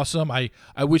think it's awesome. I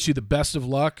wish you the best of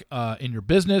luck in your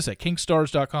business at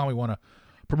kinkstars.com. We want to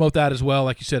promote that as well.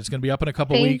 Like you said, it's going to be up in a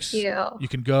couple weeks. You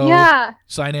can go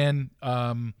sign in.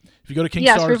 If you go to kinkstars.com,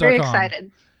 yes, we're very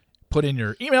excited. Put in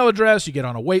your email address, you get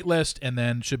on a wait list, and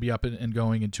then should be up and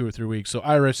going in 2 or 3 weeks. So,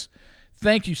 Iris,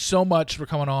 thank you so much for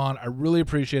coming on. I really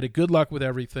appreciate it. Good luck with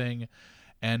everything,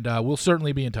 and we'll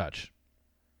certainly be in touch.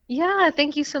 Yeah,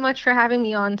 thank you so much for having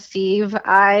me on, Steve.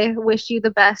 I wish you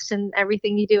the best in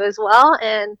everything you do as well.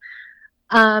 And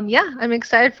I'm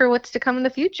excited for what's to come in the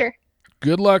future.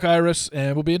 Good luck, Iris,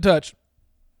 and we'll be in touch.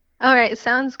 All right,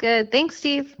 sounds good. Thanks,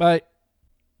 Steve. Bye.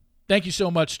 Thank you so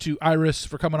much to Iris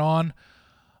for coming on.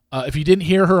 If you didn't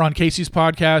hear her on Casey's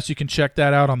podcast, you can check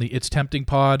that out on the It's Tempting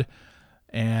pod.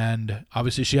 And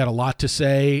obviously she had a lot to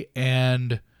say.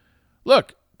 And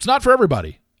look, it's not for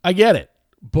everybody. I get it.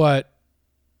 But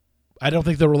I don't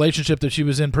think the relationship that she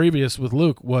was in previous with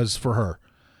Luke was for her.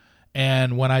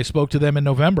 And when I spoke to them in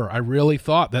November, I really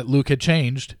thought that Luke had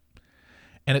changed.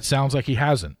 And it sounds like he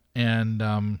hasn't. And,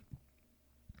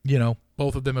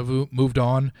 both of them have moved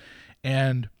on.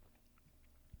 And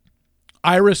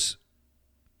Iris,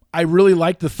 I really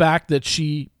like the fact that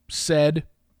she said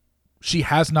she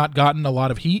has not gotten a lot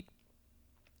of heat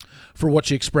for what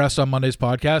she expressed on Monday's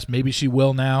podcast. Maybe she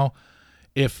will now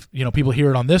if, people hear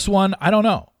it on this one. I don't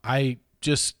know. I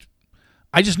just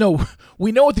know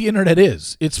we know what the internet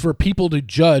is. It's for people to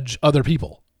judge other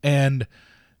people. And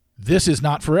this is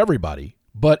not for everybody,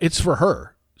 but it's for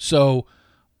her. So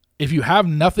if you have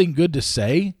nothing good to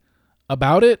say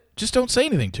about it, just don't say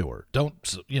anything to her.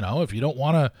 Don't, if you don't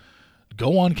want to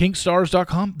go on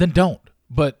kinkstars.com, then don't.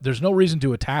 But there's no reason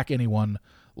to attack anyone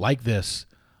like this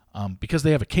because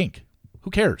they have a kink.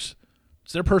 Who cares?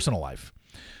 It's their personal life.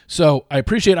 So I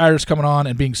appreciate Iris coming on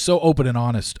and being so open and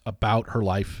honest about her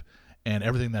life and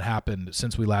everything that happened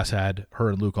since we last had her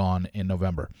and Luke on in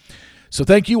November. So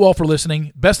thank you all for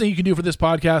listening. Best thing you can do for this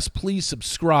podcast, please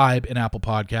subscribe in Apple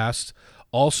Podcasts.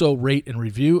 Also rate and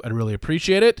review. I'd really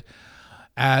appreciate it.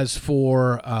 As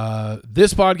for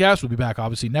this podcast, we'll be back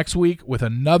obviously next week with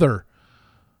another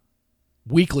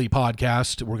weekly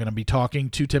podcast. We're going to be talking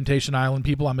to Temptation Island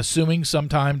people, I'm assuming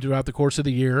sometime throughout the course of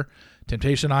the year.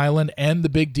 Temptation Island and The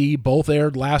Big D both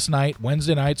aired last night,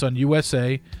 Wednesday nights on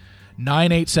USA,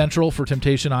 9/8 Central for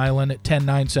Temptation Island,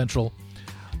 10/9 Central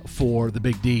for The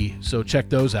Big D. So check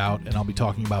those out, and I'll be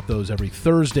talking about those every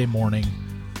Thursday morning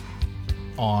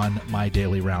on my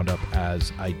daily roundup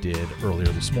as I did earlier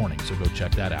this morning. So go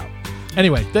check that out.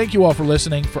 Anyway, thank you all for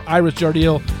listening. For Iris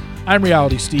Jardiel, I'm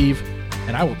Reality Steve,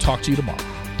 and I will talk to you tomorrow.